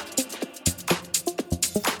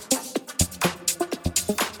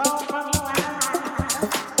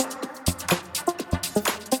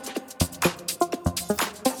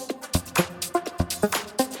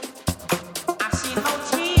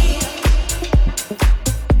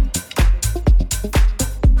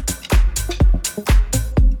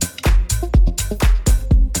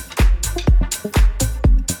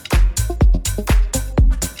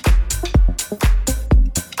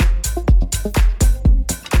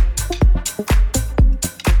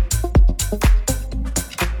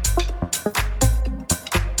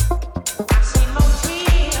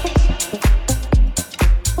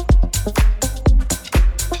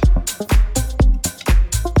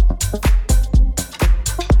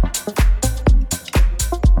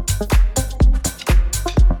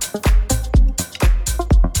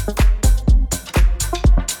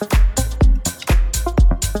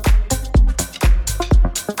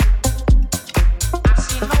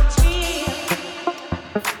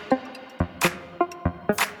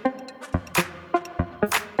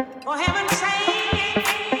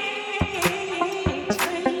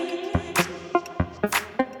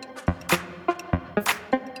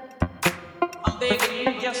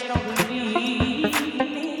 just don't believe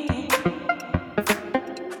me.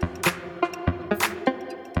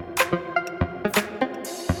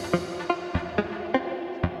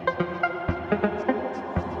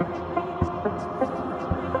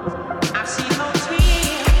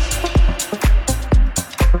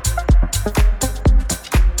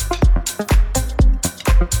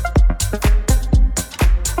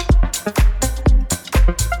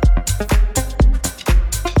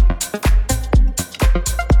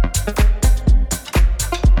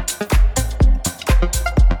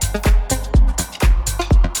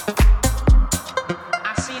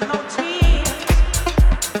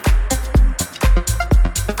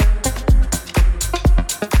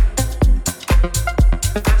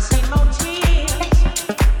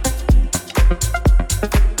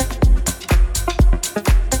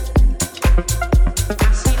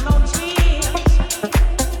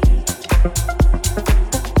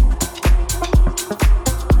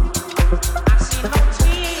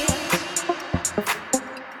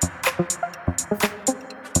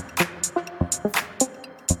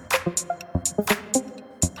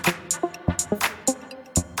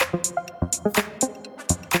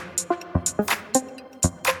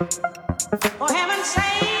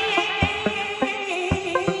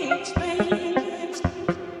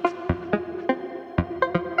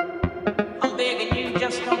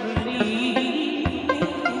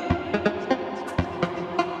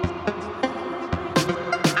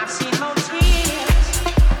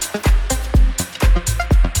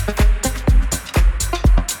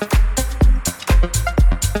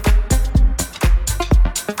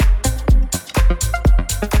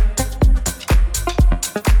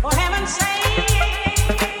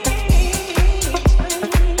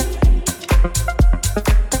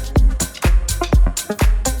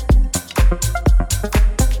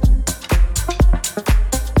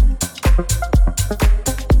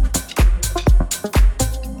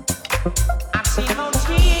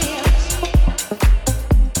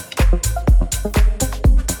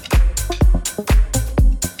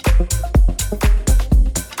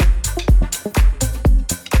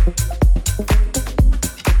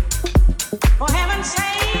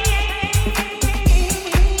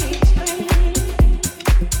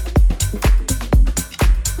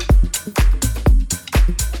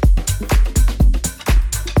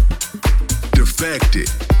 Defected.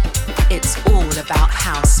 It's all about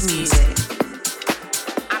house music.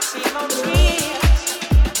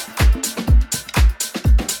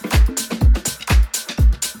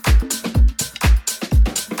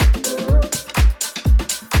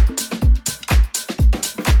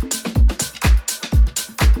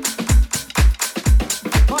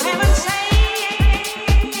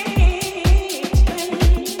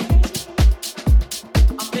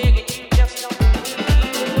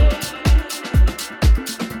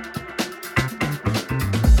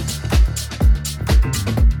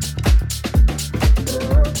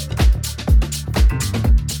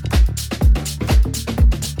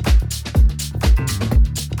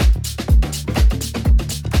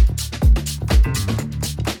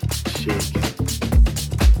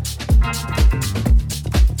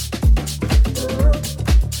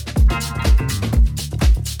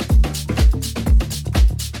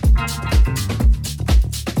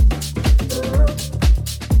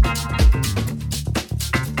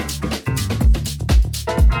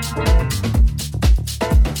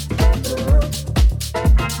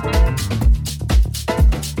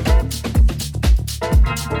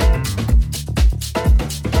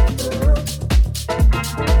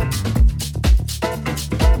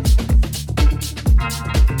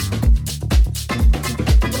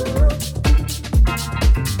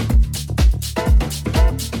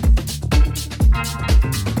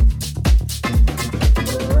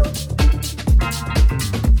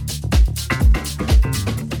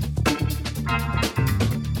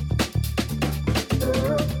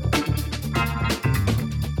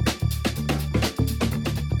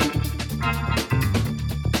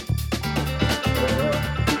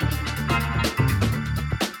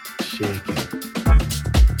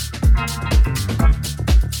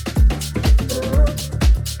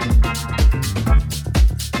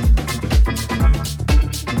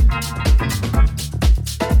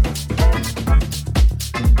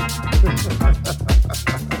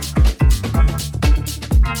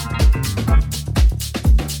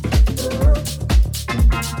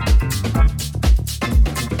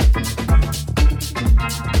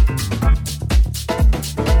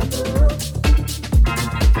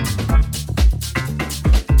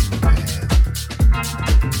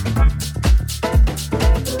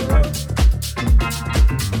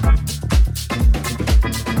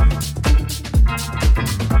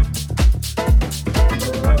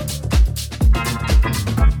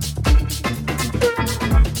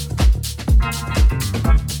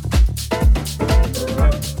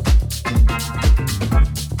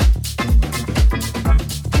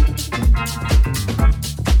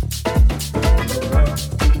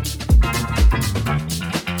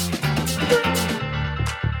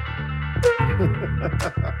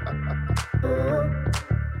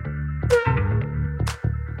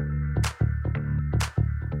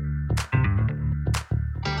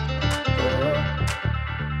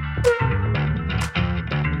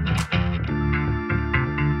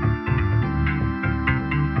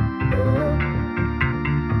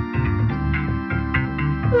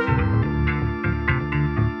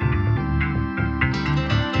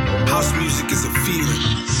 House music is a feeling.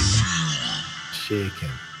 Shaking.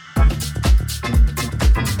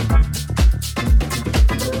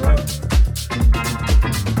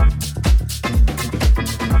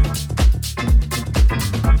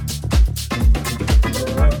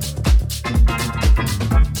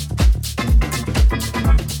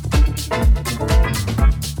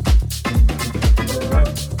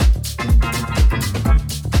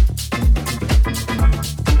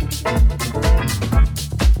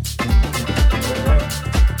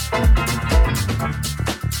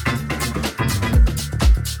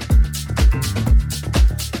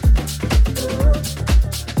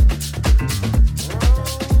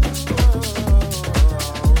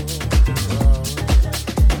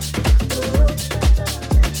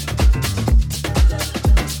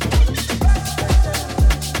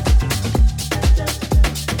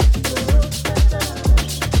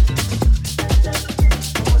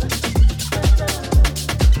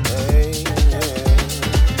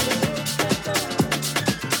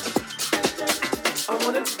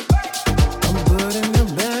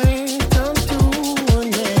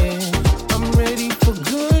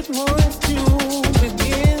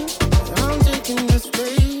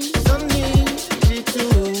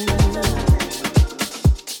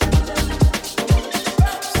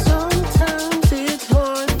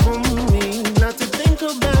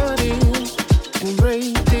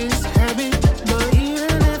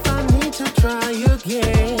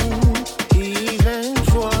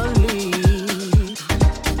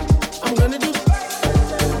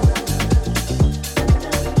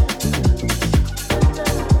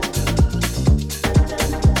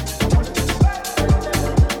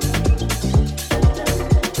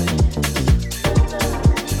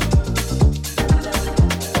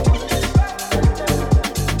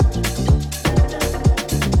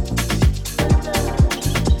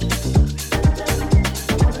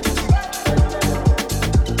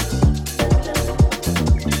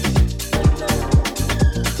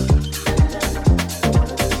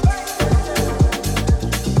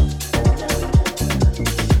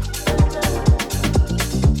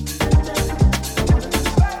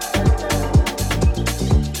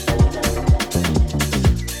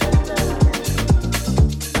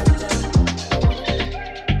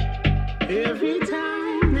 Every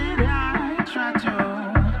time that I try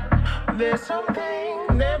to, there's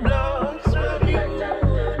something that blows my view.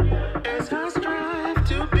 As I strive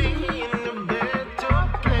to be in a better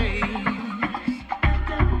place,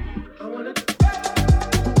 I wanna,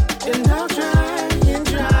 and I'll try and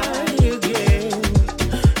try again,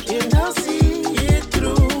 and I'll see it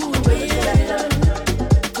through, yeah.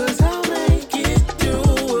 'Cause I'll make it to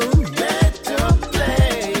a better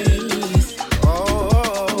place.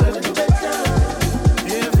 Oh,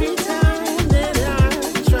 every time that I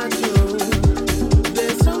try to,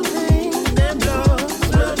 there's something that blows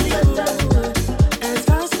my view. As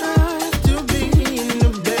I strive to be in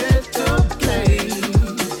a better place,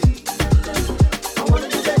 I wanna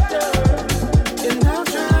do better, and I'll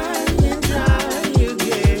try and try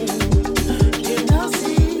again, and I'll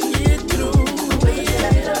see it through,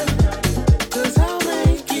 yeah. 'Cause I'll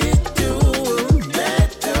make it to a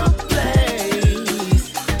better place.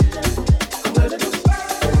 I'm gonna do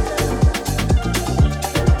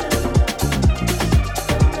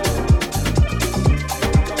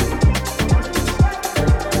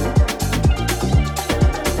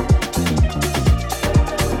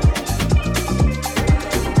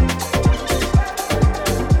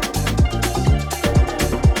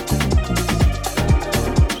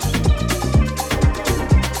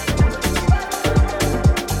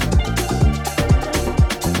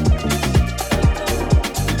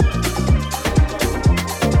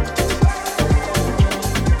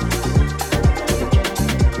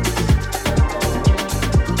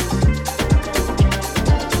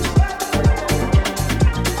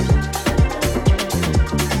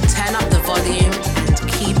Turn up the volume and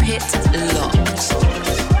keep it locked.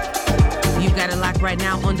 You've got it locked right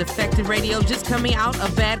now on Defected Radio. Just coming out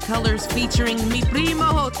of Bad Colors featuring Mi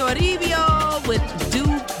Primo Toribio with Do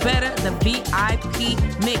Better, the VIP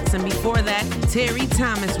mix. And before that, Terry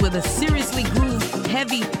Thomas with a seriously groove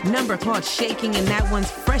heavy number called Shaking. And that one's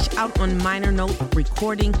fresh out on Minor Note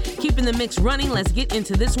Recording. Keeping the mix running, let's get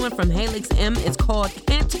into this one from Helix M. It's called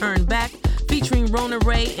Can't Turn Back featuring Rona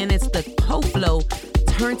Ray. And it's the Koflo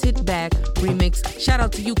Turned It Back remix. Shout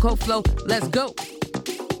out to you, Koflo. Let's go.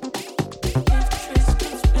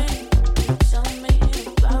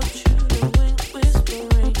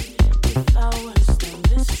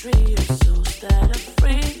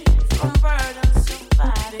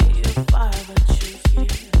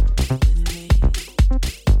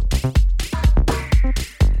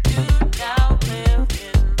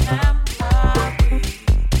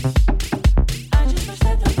 I just wish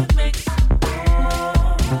that the mix.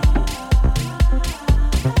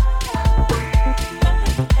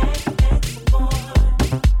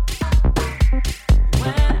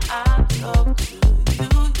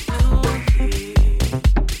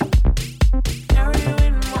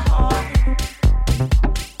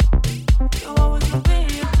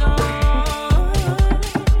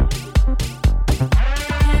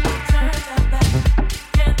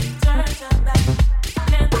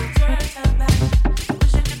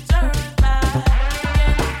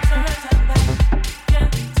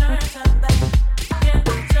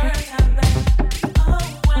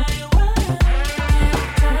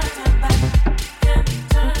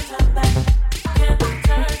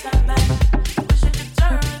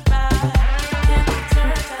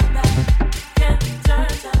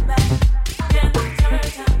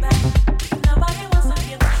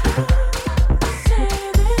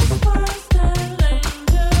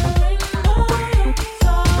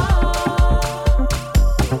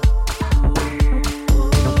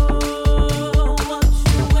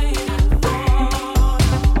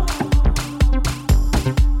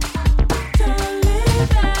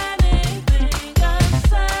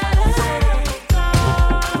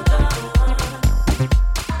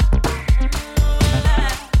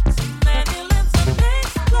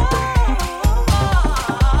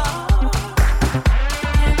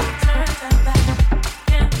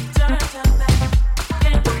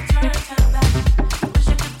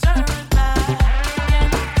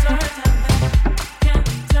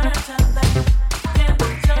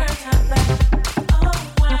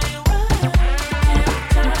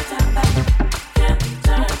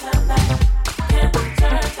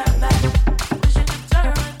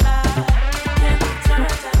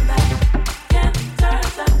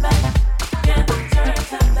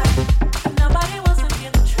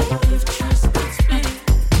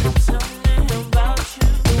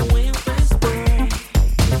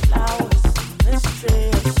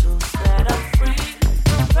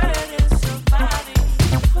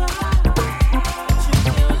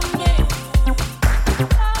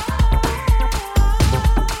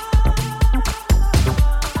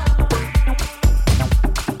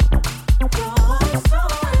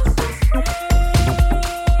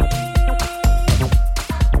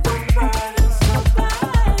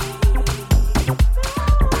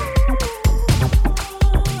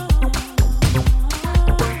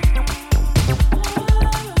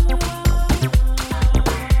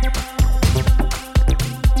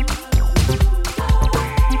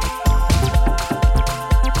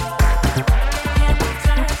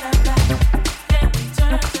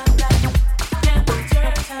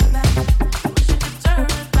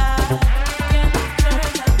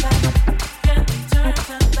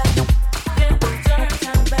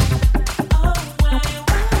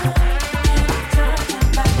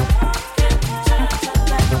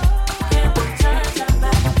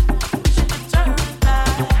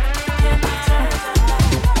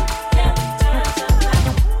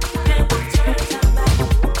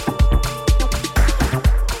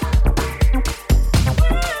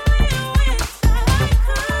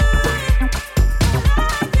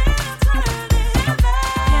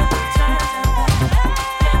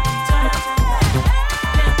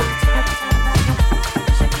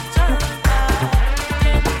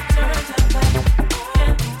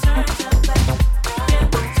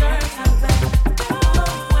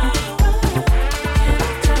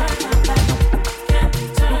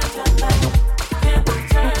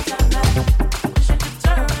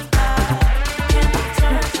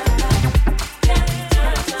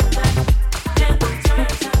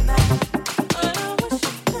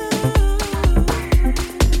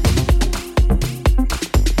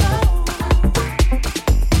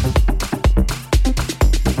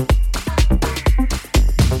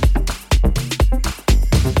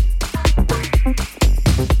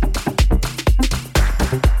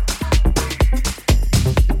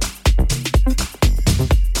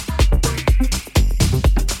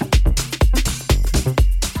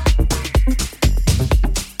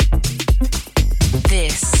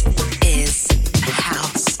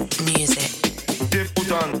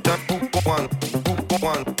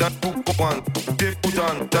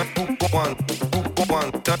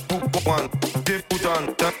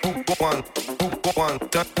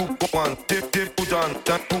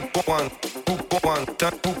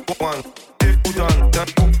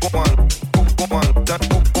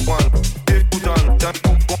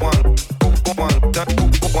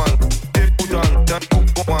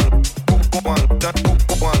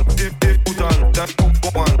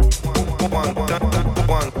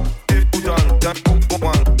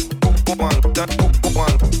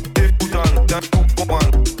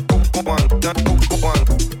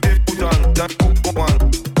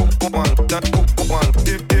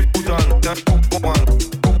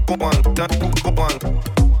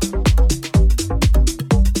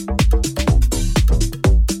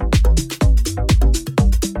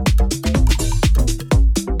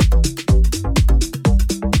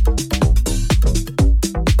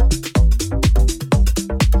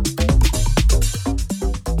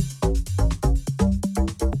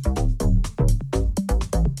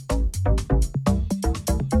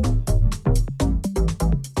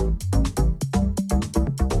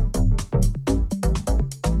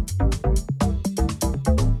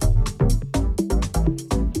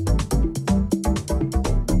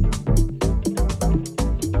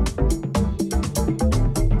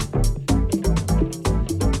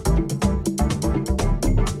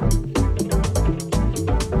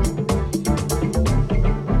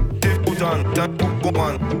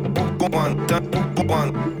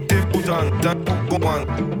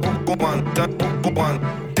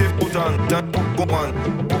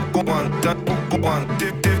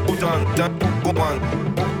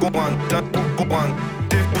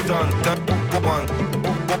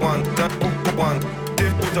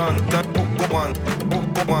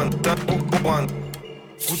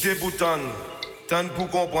 Tan pou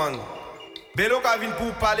kompran. Belo ka vin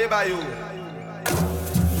pou pale bayo.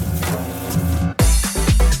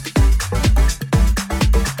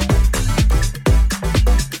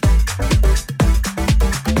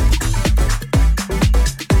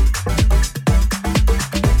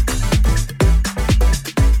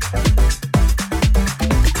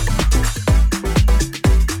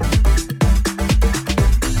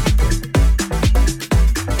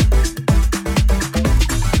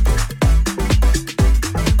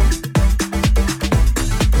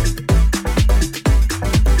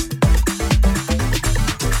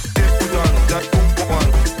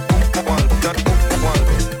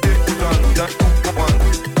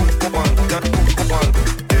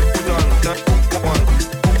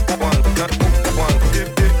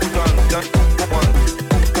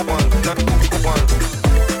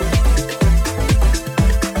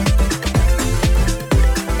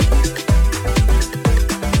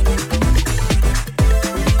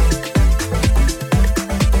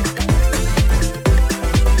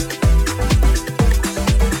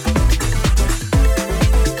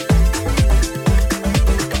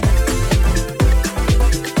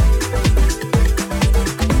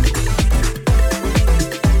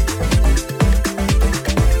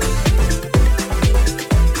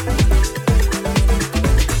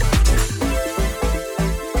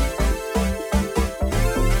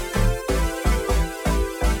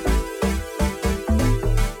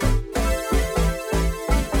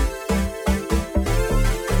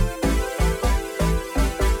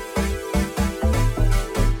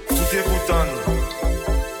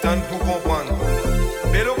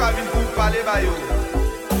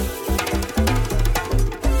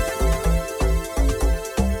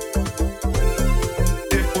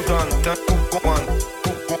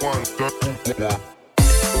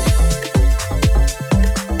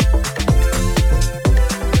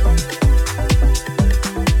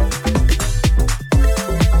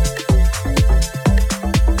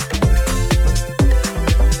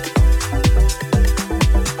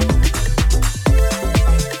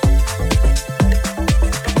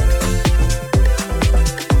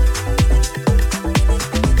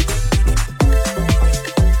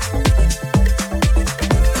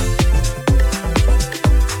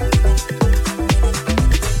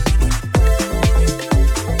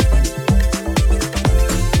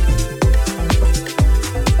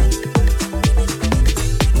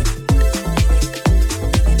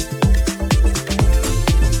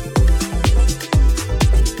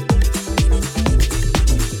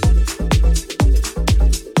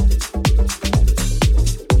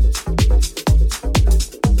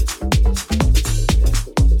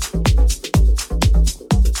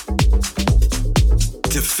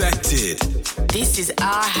 Defected. This is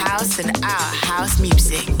our house and our house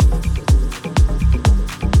music.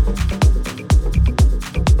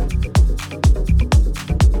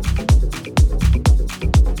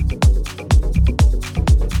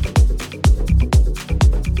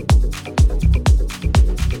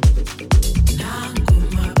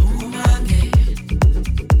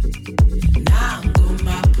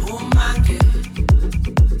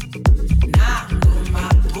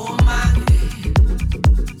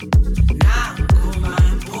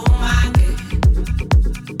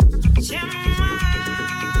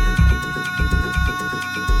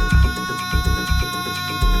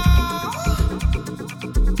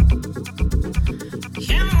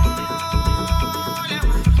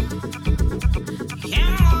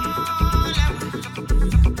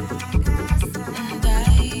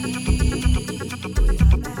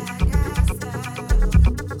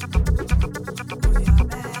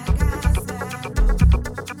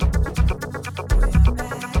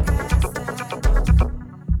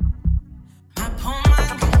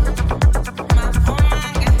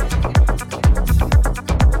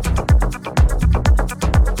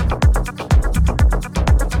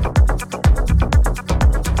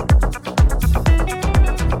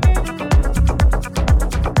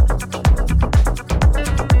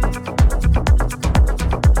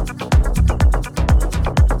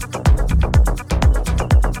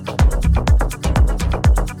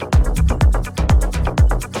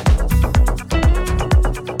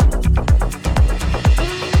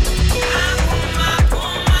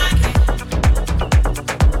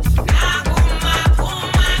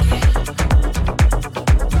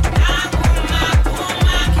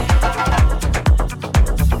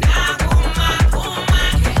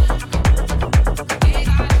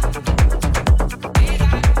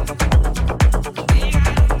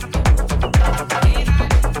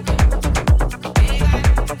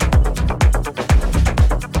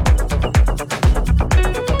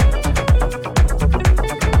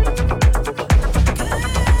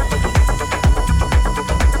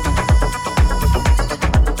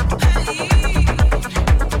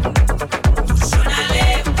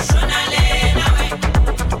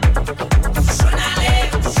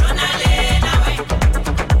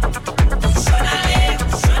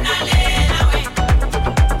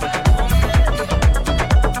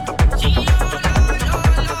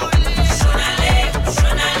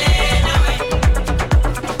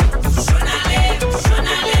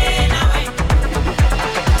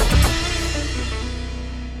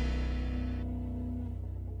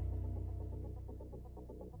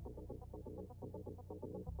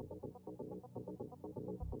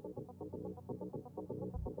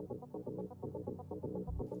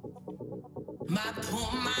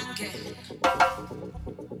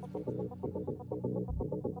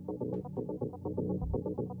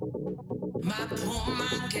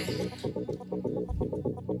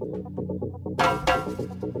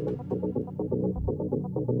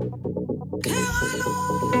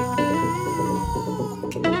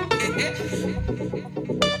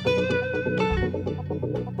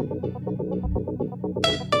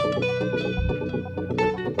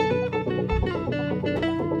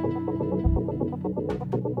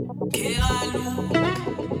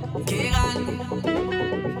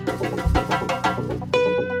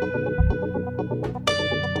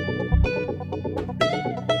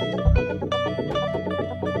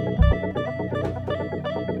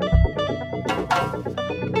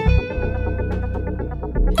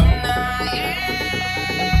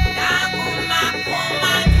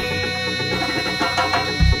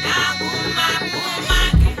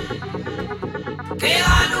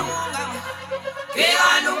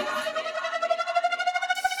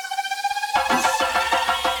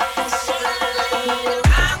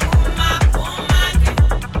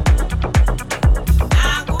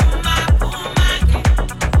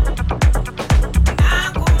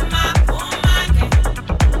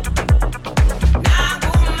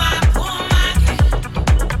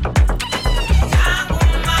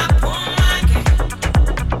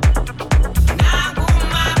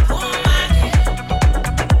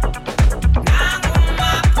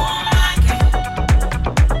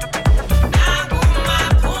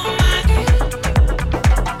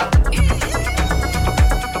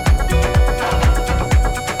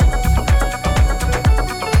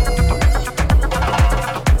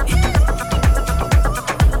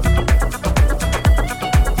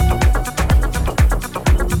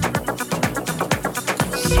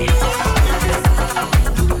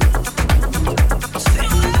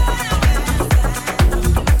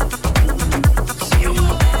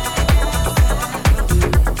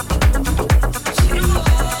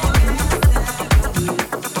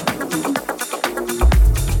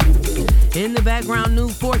 In the background, new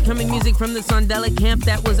forthcoming music from the Sondela camp.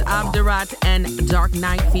 That was Abderat and Dark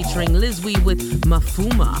Knight featuring Liz Wee with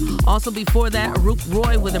Mafuma. Also before that, Roop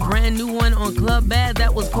Roy with a brand new one on Club Bad.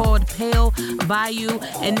 That was called Pale Bayou.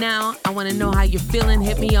 And now I want to know how you're feeling.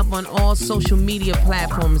 Hit me up on all social media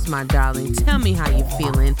platforms, my darling. Tell me how you're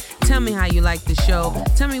feeling. Tell me how you like the show.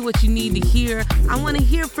 Tell me what you need to hear. I want to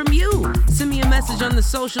hear from you. Send me a message on the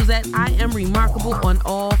socials at I Am Rimarkable on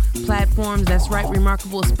all platforms. That's right,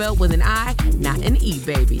 Rimarkable is spelled with an I, not an E,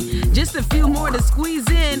 baby. Just a few more to squeeze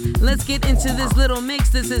in. Let's get into this little mix.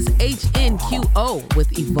 This is HNQO with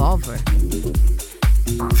Evolver.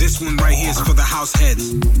 This one right here is for the house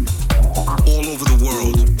heads all over the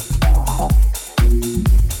world.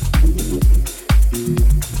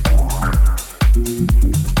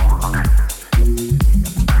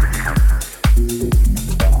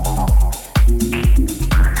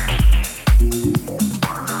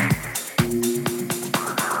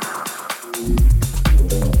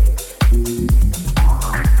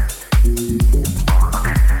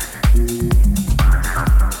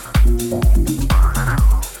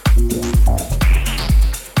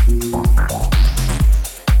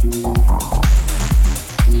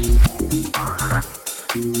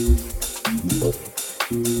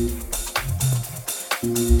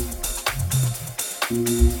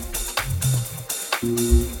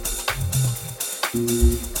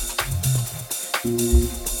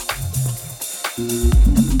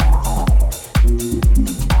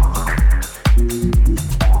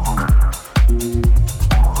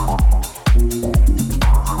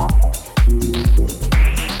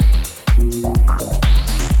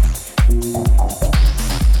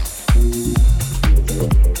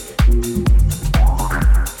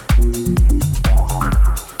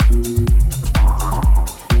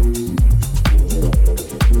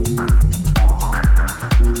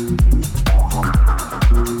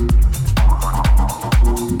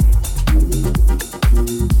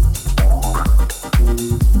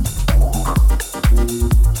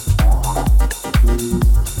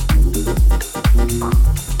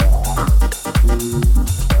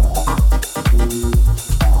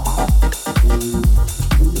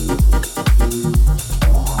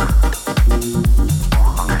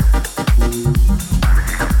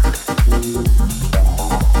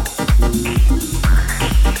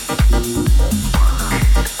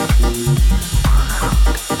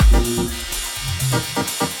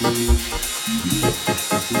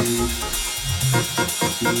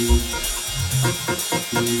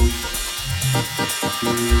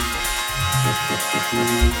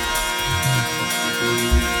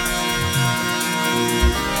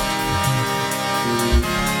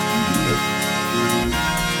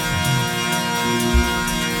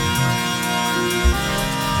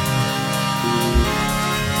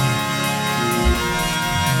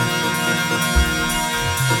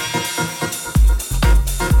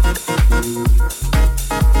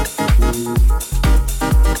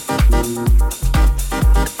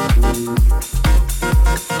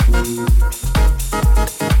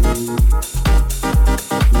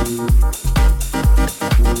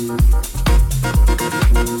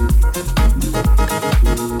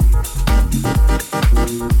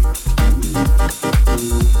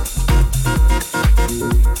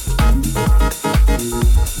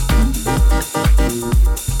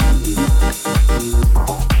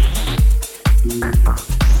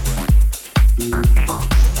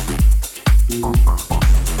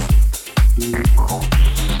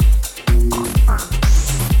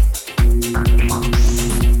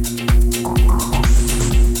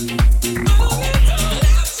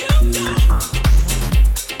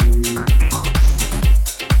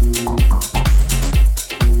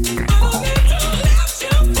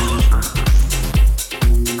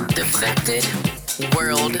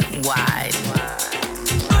 worldwide.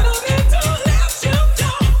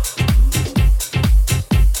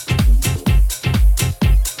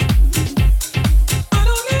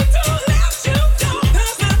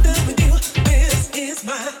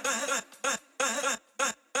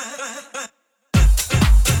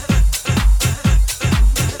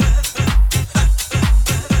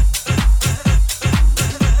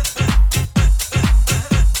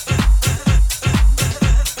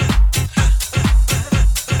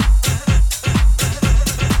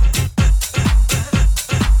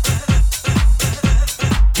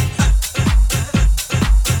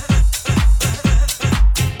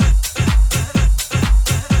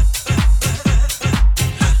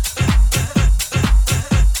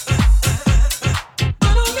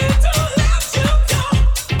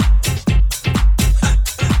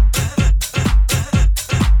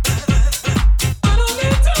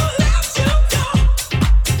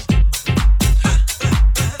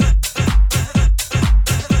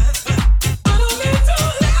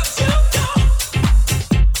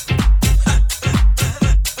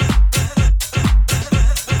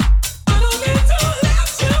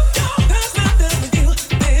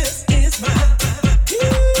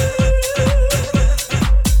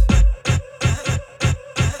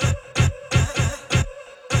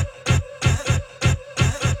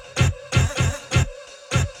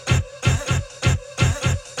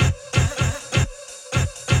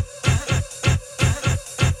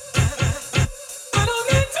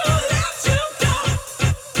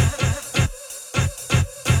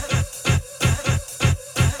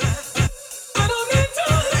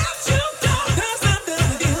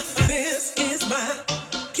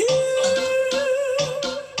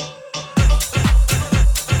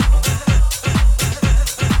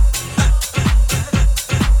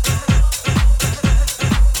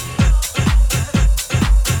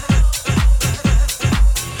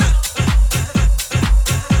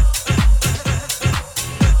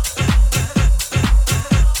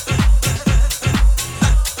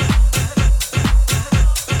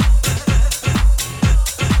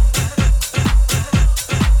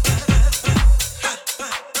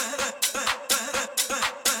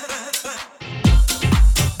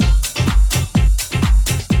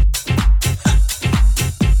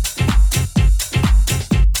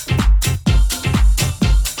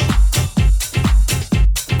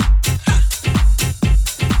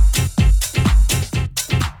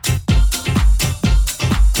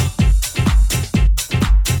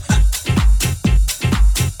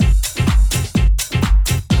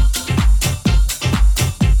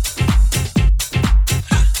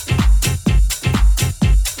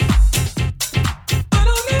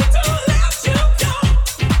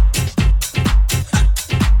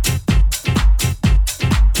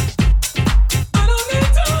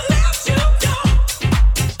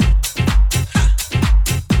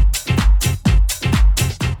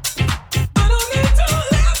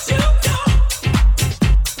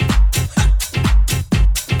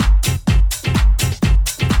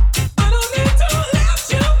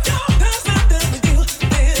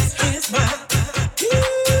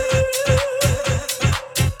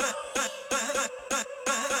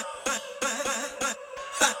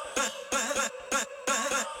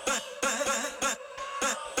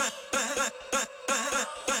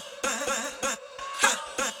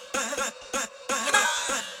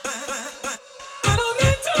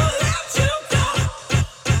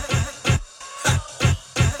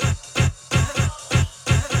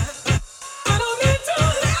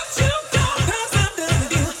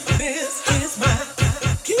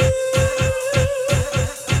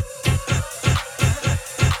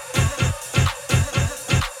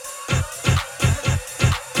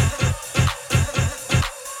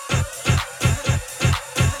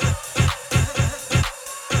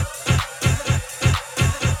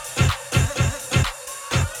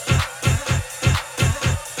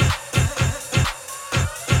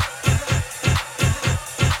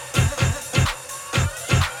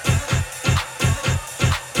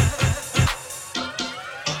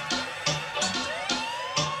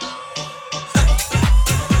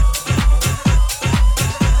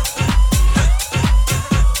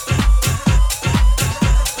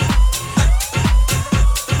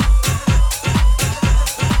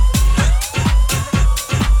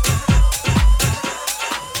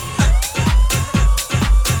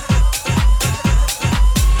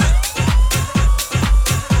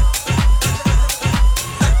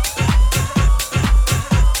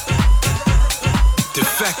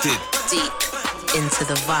 Defected. Deep into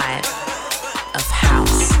the vibe of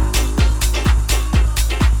house.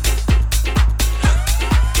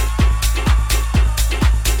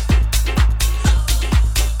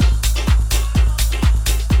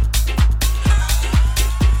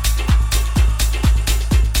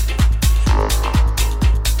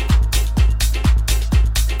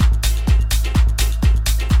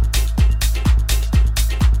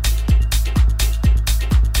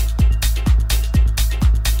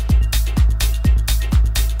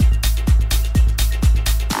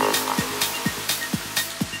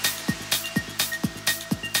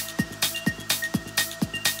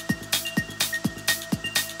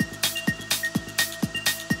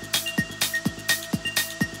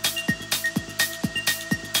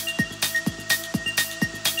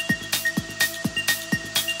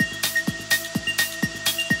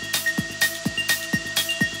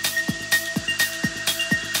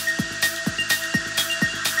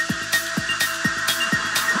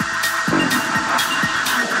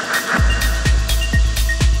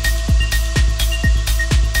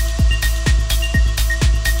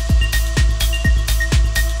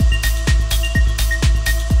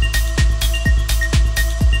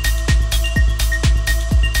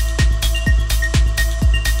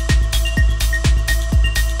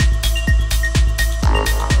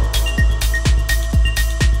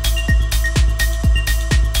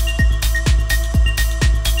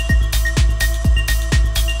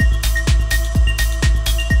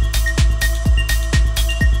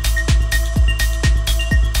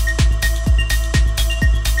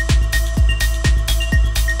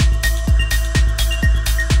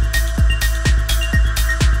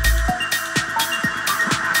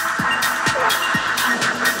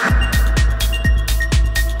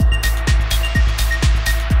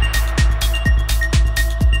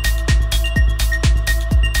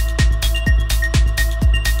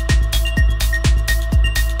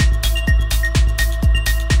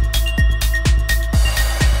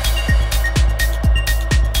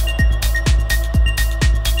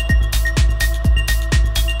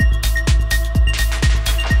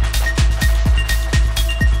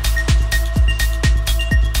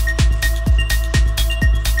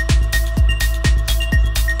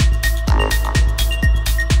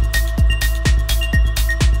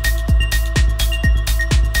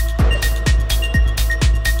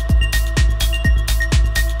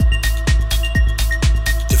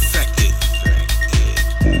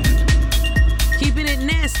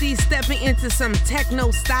 techno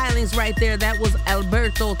stylings right there. That was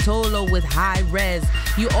Alberto Tolo with High Res.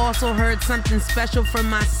 You also heard something special from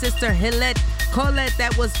my sister Colette.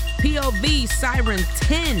 That was POV Siren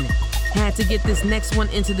 10. Had to get this next one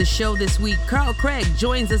into the show this week. Carl Craig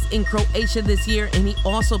joins us in Cor.Ece this year, and he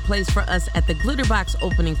also plays for us at the Glitterbox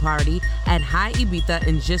opening party at High Ibiza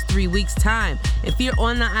in just 3 weeks' time. If you're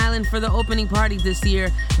on the island for the opening party this year,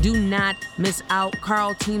 do not miss out.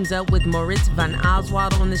 Carl teams up with Moritz van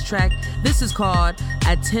Oswald on this track. This is called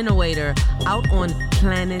Attenuator, out on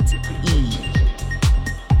Planet E.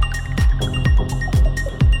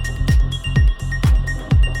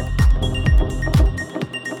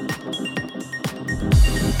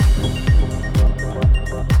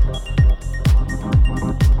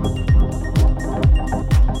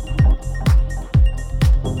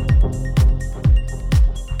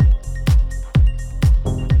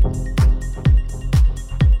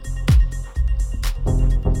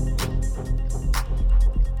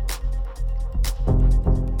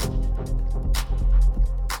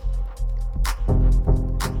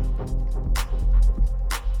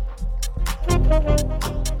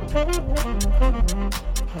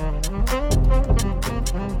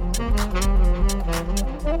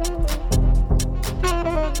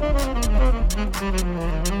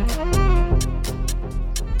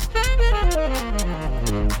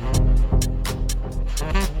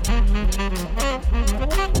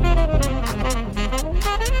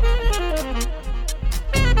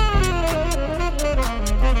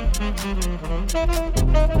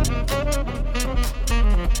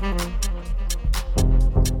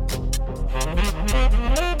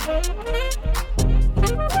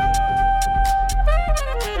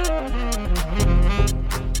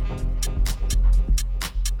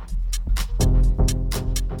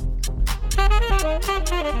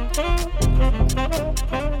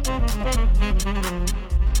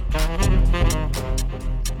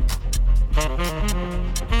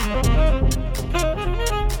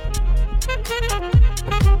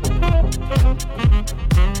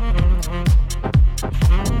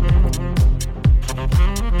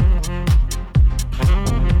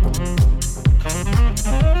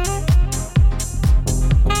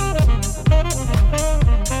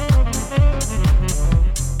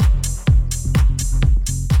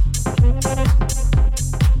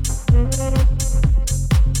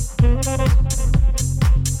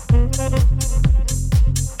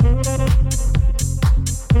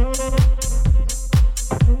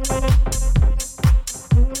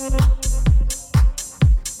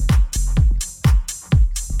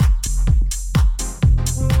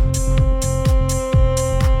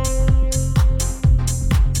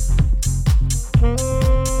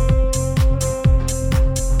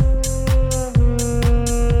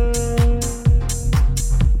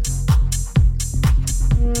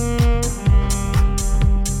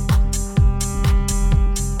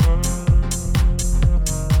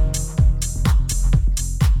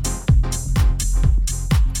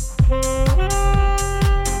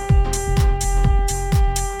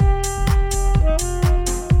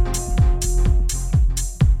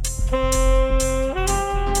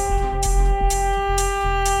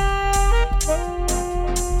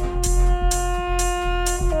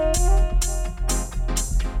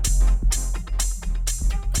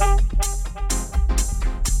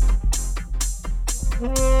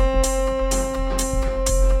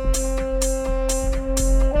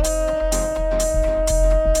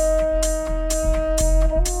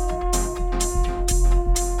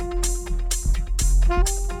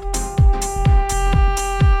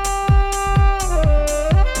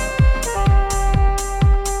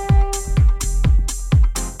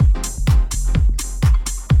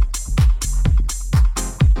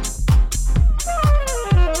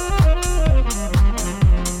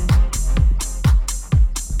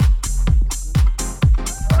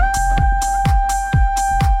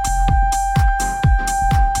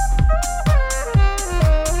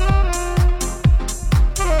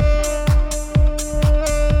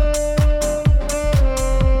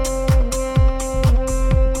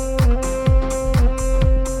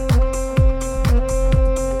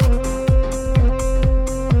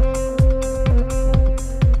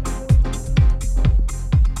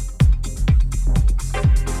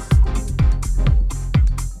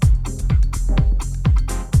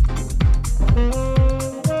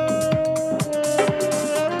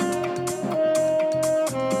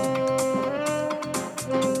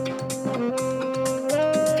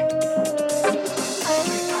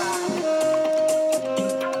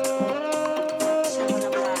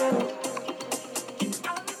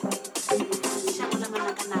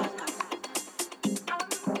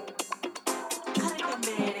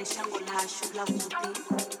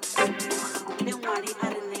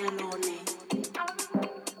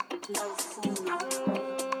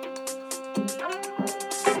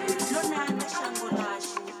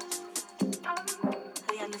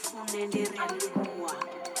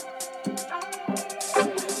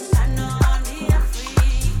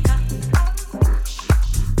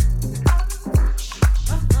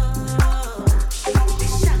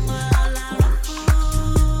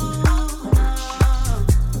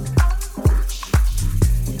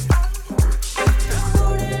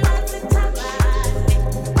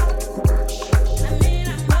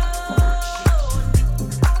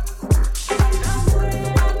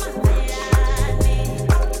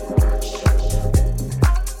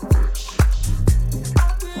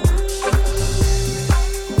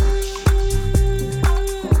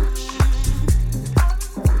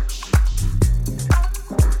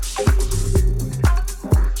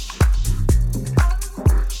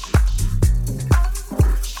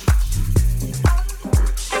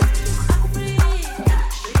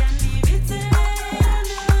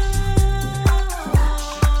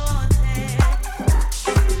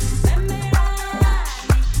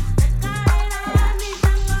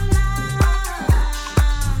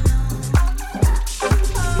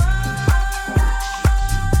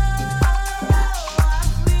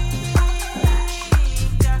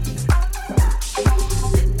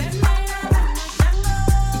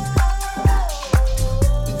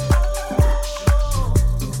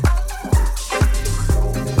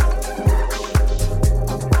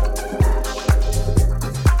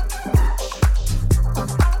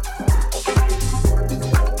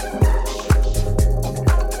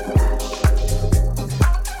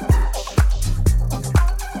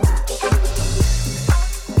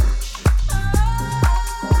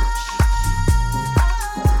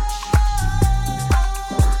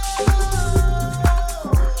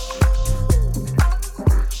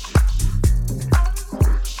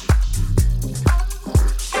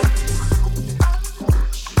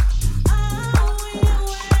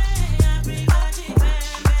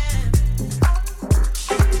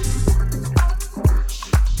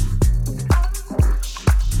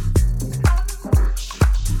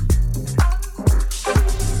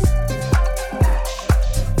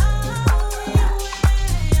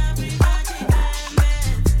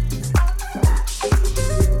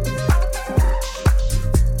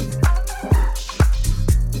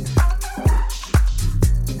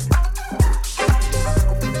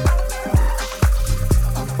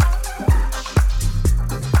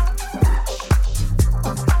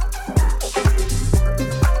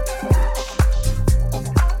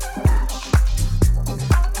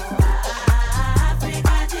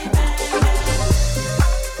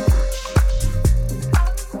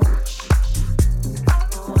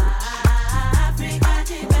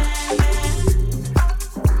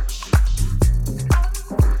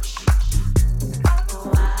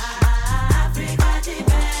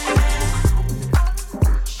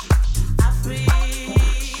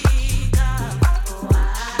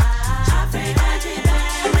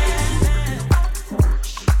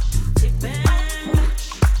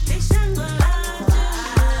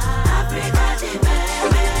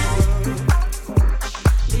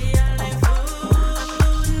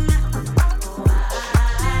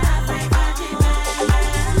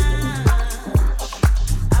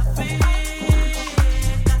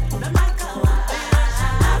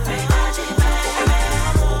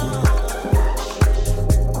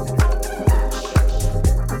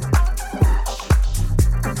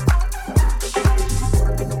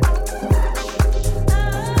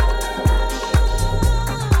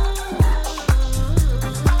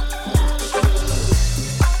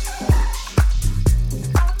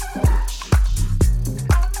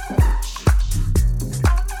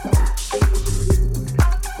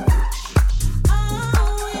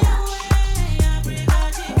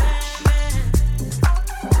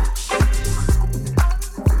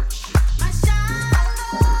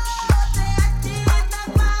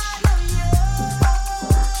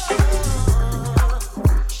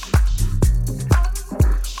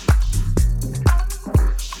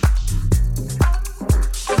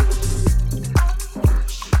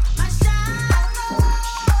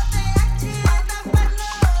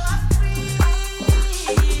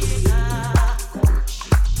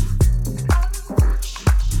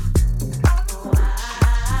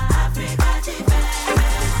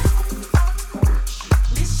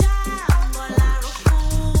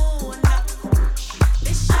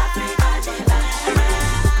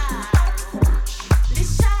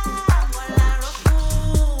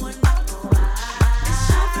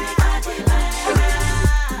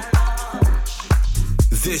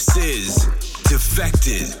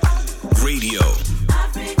 Defected Radio.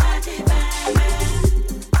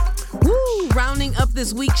 Woo! Rounding up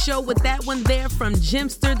this week's show with that one there from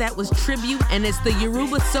Jimster. That was Tribute, and it's the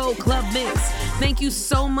Yoruba Soul Club Mix. Thank you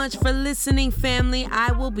so much for listening, family.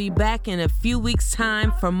 I will be back in a few weeks'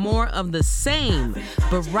 time for more of the same.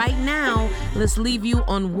 But right now, let's leave you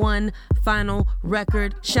on one final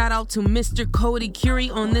record. Shout out to Mr. Cody Curie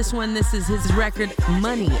on this one. This is his record,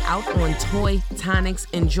 Money, out on Toy Tonics.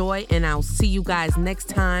 Enjoy, and I'll see you guys next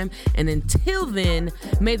time. And until then,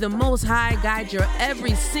 may the Most High guide your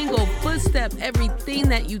every single footstep. Everything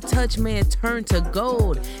that you touch may it turn to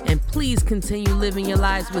gold. And please continue living your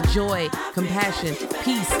lives with joy, compassion,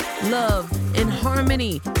 peace, love, and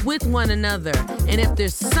harmony with one another. And if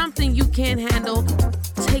there's something you can't handle,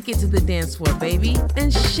 take it to the dance floor, baby,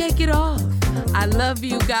 and shake it off. I love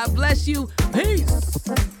you. God bless you. Peace.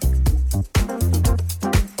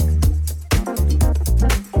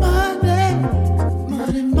 Money,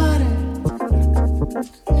 money, money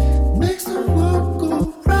makes the world